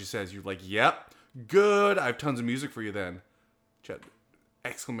EDM though? She says. You're like, yep. Good. I have tons of music for you then. Chet,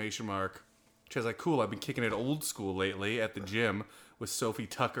 exclamation mark. Chet's like, cool. I've been kicking it old school lately at the gym with Sophie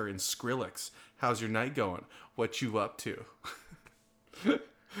Tucker and Skrillex. How's your night going? What you up to?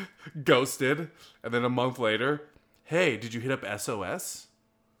 Ghosted. And then a month later, hey, did you hit up SOS?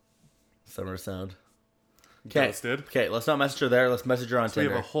 Summer sound. Ghosted. Okay, let's not message her there. Let's message her on We have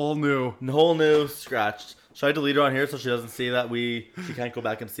Tinder. a whole new... Whole new scratched. Should I delete her on here so she doesn't see that she can't go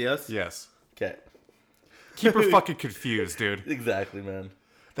back and see us? Yes. Okay. Keep her fucking confused, dude. Exactly, man.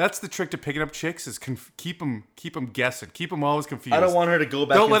 That's the trick to picking up chicks is keep them guessing. Keep them always confused. I don't want her to go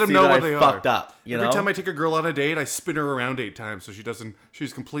back Don't and let 'em see know that what I they fucked are. up. You Every know? time I take a girl on a date, I spin her around 8 times so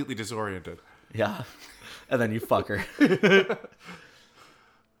she's completely disoriented. Yeah. And then you fuck her.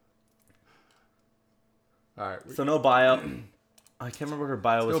 All right. So no bio. I can't remember what her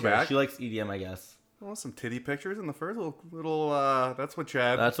bio was go here. back. She likes EDM, I guess. Oh, some titty pictures in the first little that's what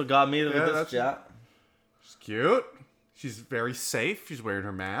Chad. That's what got me to Yeah, this. that's- Yeah. She's cute. She's very safe. She's wearing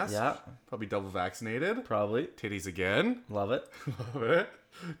her mask. Yeah. Probably double vaccinated. Probably. Titties again. Love it. Love it.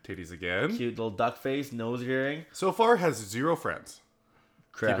 Titties again. Cute little duck face, nose earring. So far has 0 friends.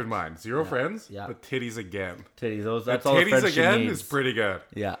 Correct. Keep in mind, 0 friends. Yeah. But titties again. Titties. Those. That's But all the titties friends she again needs. is pretty good.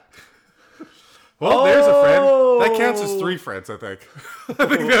 Yeah. Well, there's a friend. That Oh! counts as 3 friends, I think. I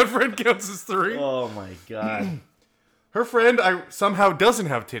think that friend counts as 3. Oh my god. Her friend somehow doesn't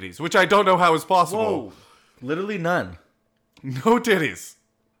have titties, which I don't know how is possible. Whoa. Literally none. No titties.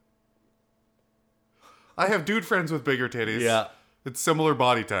 I have dude friends with bigger titties. Yeah. It's similar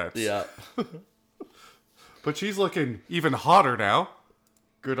body types. Yeah. But she's looking even hotter now.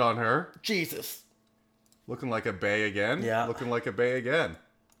 Good on her. Jesus. Looking like a bae again. Yeah. Looking like a bae again.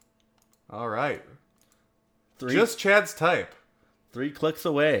 All right. Three. Just Chad's type. 3 clicks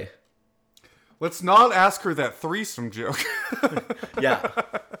away. Let's not ask her that threesome joke. Yeah.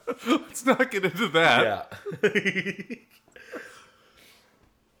 Let's not get into that. Yeah.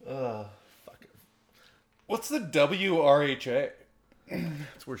 Fuck. What's the WRHA?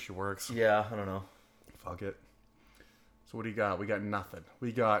 That's where she works. Yeah, I don't know. Fuck it. So what do you got? We got nothing.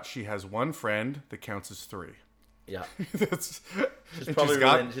 We got she has 1 friend that counts as 3. Yeah. That's and Probably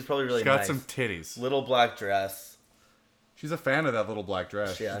she's probably really she's got nice. some titties. Little black dress. She's a fan of that little black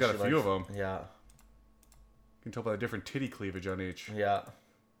dress. Yeah, she's got she a few likes- of them. Yeah. You can tell by the different titty cleavage on each. Yeah.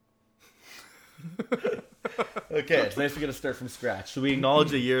 Okay, it's nice to get a start from scratch. Should we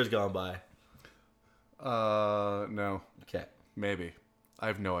acknowledge the years gone by? No. Okay. Maybe. I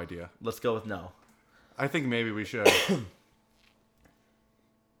have no idea. Let's go with no. I think maybe we should.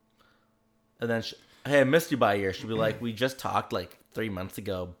 And then, hey, I missed you by a year. She'll be like, we just talked like 3 months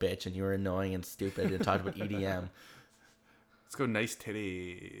ago, bitch, and you were annoying and stupid and talked about E EDM. Let's go nice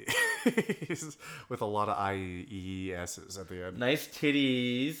titty. With a lot of IESs at the end. Nice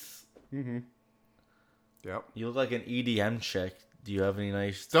titties. Yep. You look like an EDM chick. Do you have any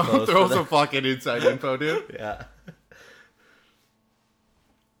nice Don't clothes throw for that? some fucking inside info, dude. Yeah.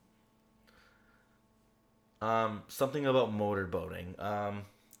 Something about motorboating.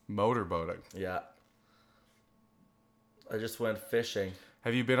 Motorboating. Yeah. I just went fishing.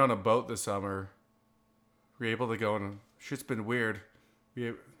 Have you been on a boat this summer? Were you able to go on? Shit's been weird.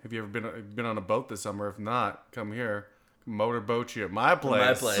 Have you ever been on a boat this summer? If not, come here. Motorboat you at my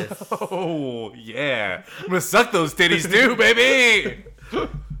place. My place. Oh yeah, I'm gonna suck those titties too, baby.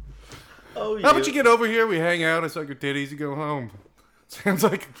 Oh, How about you get over here? We hang out. I suck your titties. You go home. Sounds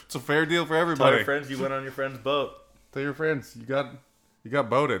like it's a fair deal for Tell everybody. your friends you went on your friend's boat. Tell your friends you got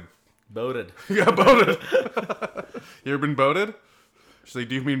boated. Boated. You got boated. You ever been boated? She's like,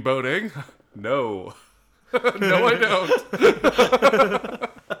 do you mean boating? No. No, I don't.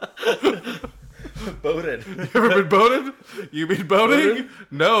 Boated. You ever been boated? You mean boating? Boated?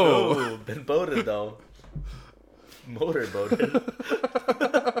 No. Oh, been boated though. Motor boated.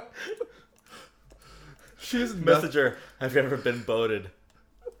 She's Messenger. Have you ever been boated?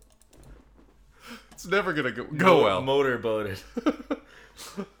 It's never gonna go well. Motor boated.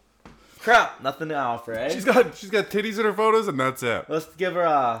 Crap. Nothing to offer, eh? She's got titties in her photos, and that's it. Let's give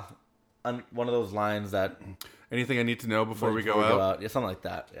her one of those lines that Anything I need to know before we go out? Yeah, something like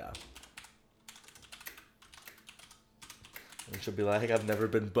that. Yeah. And she'll be like, I've never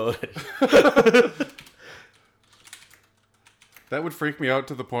been boated. That would freak me out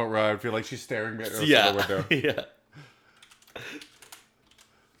to the point where I would feel like she's staring me at the Yeah. window. Yeah.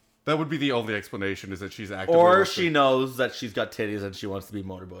 That would be the only explanation, is that she's actively Or looking. she knows that she's got titties and she wants to be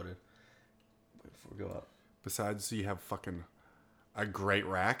motorboated. Wait, before we go up. Besides, you have fucking a great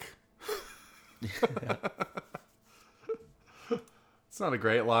rack. It's not a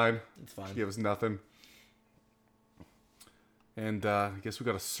great line. It's fine. She gives nothing. And I guess we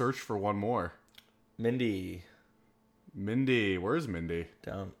got to search for one more. Mindy. Mindy. Where's Mindy?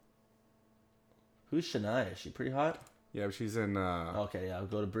 Down. Who's Shania? Is she pretty hot? Yeah, she's in... Okay, yeah. I'll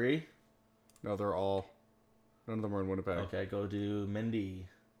go to Brie. No, they're all... None of them are in Winnipeg. Okay, go to Mindy.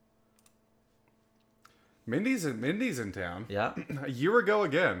 Mindy's in town. Yeah. A year ago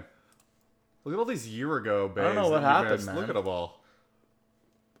again. Look at all these year ago babes. don't know what that you happened, missed. man. Look at them all.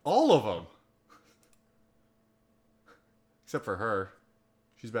 All of them. Except for her.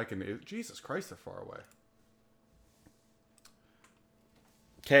 She's back in... Jesus Christ, they're far away.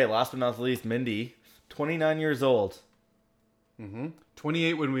 Okay, last but not least, Mindy. 29 years old.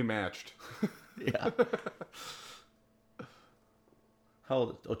 28 when we matched. Yeah. How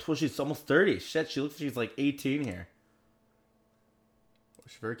old? Oh, she's almost 30. Shit, she looks like she's like 18 here.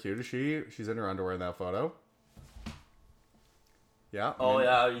 She's very cute. Is she? She's in her underwear in that photo. Yeah. Oh,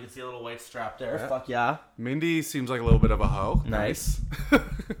 yeah, you can see a little white strap there. Yeah. Fuck yeah. Mindy seems like a little bit of a hoe. Nice.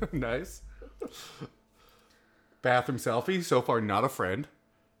 Nice. Bathroom selfie. So far, not a friend.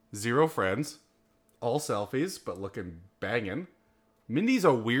 0 friends. All selfies, but looking banging. Mindy's a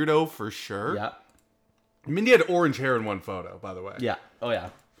weirdo for sure. Yeah. Mindy had orange hair in one photo, by the way. Yeah. Oh, yeah.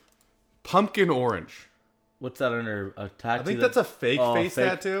 Pumpkin orange. What's that under a tattoo? I think that's a fake face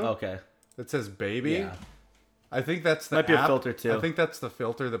tattoo. Okay. That says baby. Yeah. I think that's the Might be a app. filter, too. I think that's the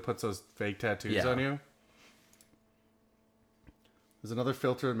filter that puts those fake tattoos Yeah. on you. There's another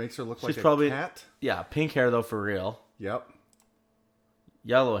filter that makes her look She's like probably- a cat. Yeah, pink hair, though, for real. Yep.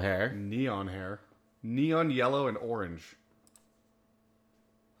 Yellow hair. Neon hair. Neon yellow and orange.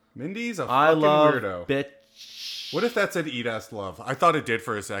 Mindy's a I fucking love weirdo. bitch. What if that said eat ass love? I thought it did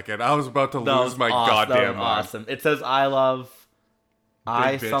for a second. I was about to That lose was my awesome. That goddamn was mind. awesome. It says I love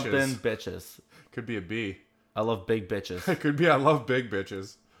I bitches. something bitches. Could be a B. I love big bitches. It could be I love big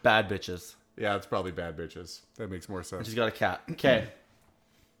bitches. Bad bitches. Yeah, it's probably bad bitches. That makes more And sense. she's got a cat. Okay.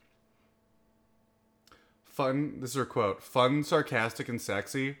 Fun, this is her quote. Fun, sarcastic, and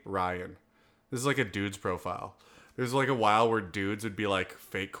sexy, Ryan. This is like a dude's profile. There's like a while where dudes would be like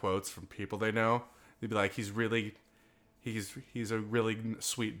fake quotes from people they know. They'd be like, he's a really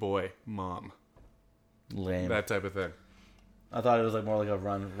sweet boy, mom. Lame. That type of thing. I thought it was like more like a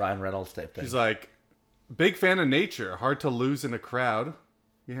Ryan Reynolds type thing. She's like, big fan of nature, hard to lose in a crowd.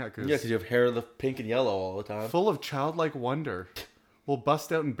 Yeah, because Yeah, because you have hair the pink and yellow all the time. full of childlike wonder. Will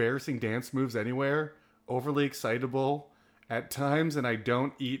bust out embarrassing dance moves anywhere. Overly excitable at times, and I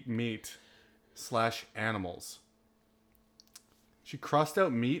don't eat meat / animals. She crossed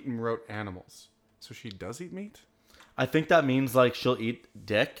out meat and wrote animals. So she does eat meat? I think that means like she'll eat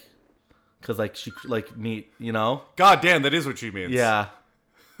dick. Because like she like meat, you know? God damn, that is what she means. Yeah.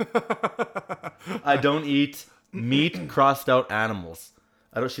 I don't eat meat crossed out animals.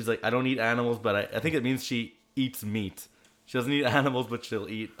 She's like, I don't eat animals, but I think it means she eats meat. She doesn't eat animals, but she'll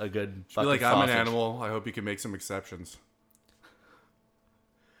eat a good Be fucking like, sausage. I'm an animal. I hope you can make some exceptions.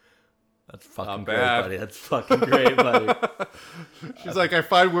 That's fucking Not great, bad. buddy. That's fucking great, buddy. She's like, I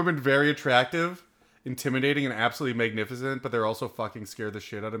find women very attractive, intimidating, and absolutely magnificent, but they're also fucking scared the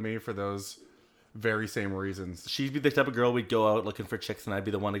shit out of me for those very same reasons. She'd be the type of girl we'd go out looking for chicks, and I'd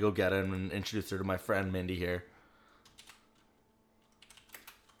be the one to go get her and introduce her to my friend Mindy here.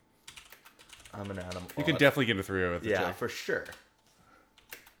 I'm an animal. You can definitely get a 3-0 with the Yeah, chick. for sure.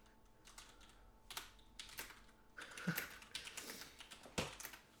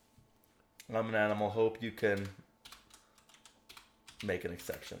 I'm an animal. Hope you can make an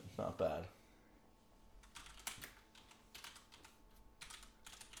exception. Not bad.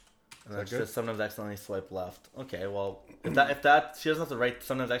 And then that she good? says sometimes accidentally swipe left. Okay, well, if that she doesn't have to write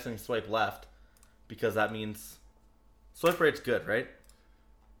sometimes accidentally swipe left, because that means swipe right's good, right?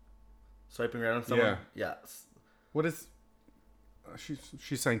 Swiping right on someone. Yeah. What is...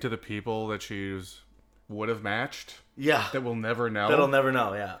 She's saying to the people that would have matched Yeah. that will never know. That'll never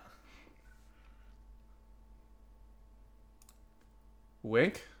know. Yeah.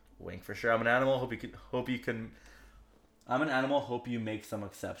 Wink? Wink for sure. I'm an animal. Hope you can. I'm an animal. Hope you make some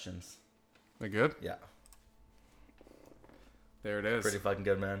exceptions. They good? Yeah. There it is. Pretty fucking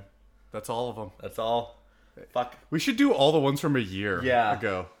good, man. That's all of them. That's all. Fuck. We should do all the ones from a year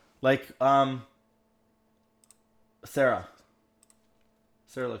ago. Like, Sarah.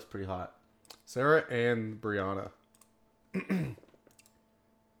 Sarah looks pretty hot. Sarah and Brianna.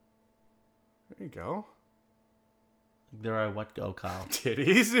 There you go. There I what go, Kyle?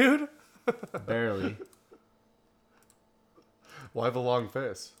 Titties, dude. Barely. Why the long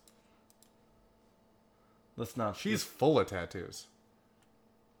face? Let's not. She's full of tattoos.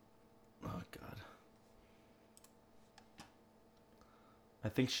 Oh God. I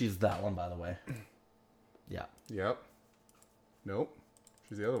think she's that one, by the way. Yeah. Yep. Nope.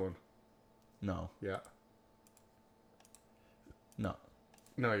 She's the other one. No. Yeah. No.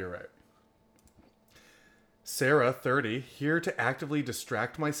 No, you're right. Sarah, 30, here to actively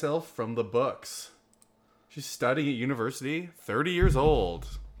distract myself from the books. She's studying at university, 30 years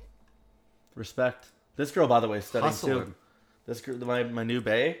old. Respect. This girl, by the way, is studying too. Hustling. This girl, my new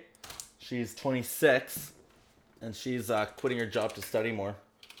bae, she's 26, and she's quitting her job to study more.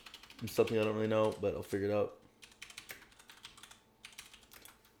 It's something I don't really know, but I'll figure it out.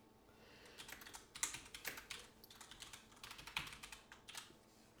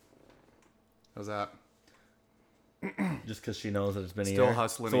 How's that? Just because she knows that it's been Still a year.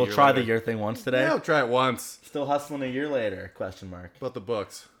 hustling So a we'll year try later. the year thing once today. Yeah, I'll try it once. Still hustling a year later? Question mark. About the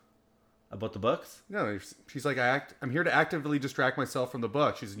books. About the books? No, she's like, I'm here to actively distract myself from the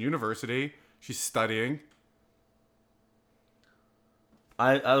book. She's in university. She's studying.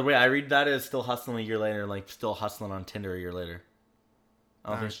 The way I read that is still hustling a year later, like still hustling on Tinder a year later.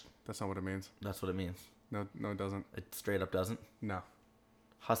 I don't think That's not what it means. that's what it means. No, it doesn't. It straight up doesn't. No.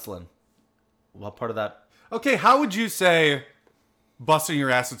 Hustling. What part of that? Okay, how would you say busting your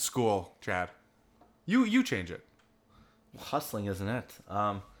ass at school, Chad? You change it. Hustling, isn't it?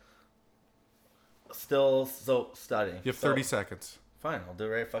 Still so studying. You have 30 seconds. Fine, I'll do it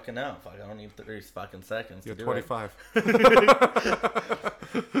right fucking now. Fuck, I don't need 30 fucking seconds. You to got do it. 25.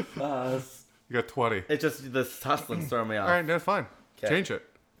 You got 20. It just this hustling throwing me off. All right, that's fine. 'Kay. Change it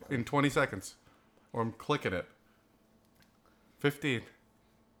in 20 seconds. Or I'm clicking it. 15.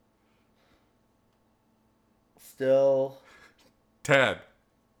 Still 10.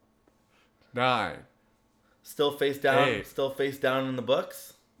 9. face down. Hey. Still face down in the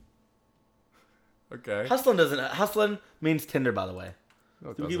books. Okay. Hustling means Tinder, by the way. No,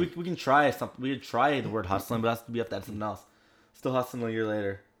 it So doesn't. we can try something. We could try the word hustling, but it has to be up to something else. Still hustling a year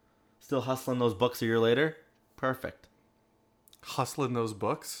later. Still hustling those books a year later. Perfect. Hustling those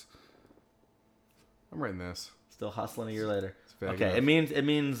books. I'm writing this. Still hustling a year later. vague Okay, enough. it means It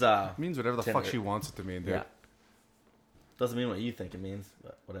means whatever the fuck Tinder. she wants it to mean, dude. yeah. Doesn't mean what you think it means,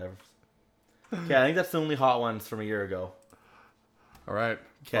 but whatever. Okay, I think that's the only hot ones from a year ago. All right.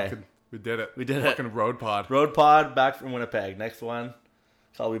 'Kay. Fucking- We did it. We did it. Fucking road pod. Road Pod back from Winnipeg. Next one,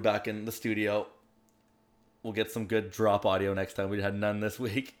 I'll be back in the studio. We'll get some good drop audio next time. We had none this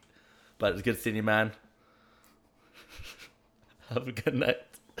week, but it's good seeing you, man. Have a good night.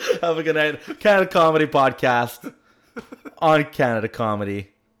 Have a good night. Canada Comedy Podcast on Canada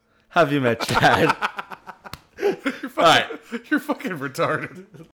Comedy. Have you met Chad? You're fucking retarded.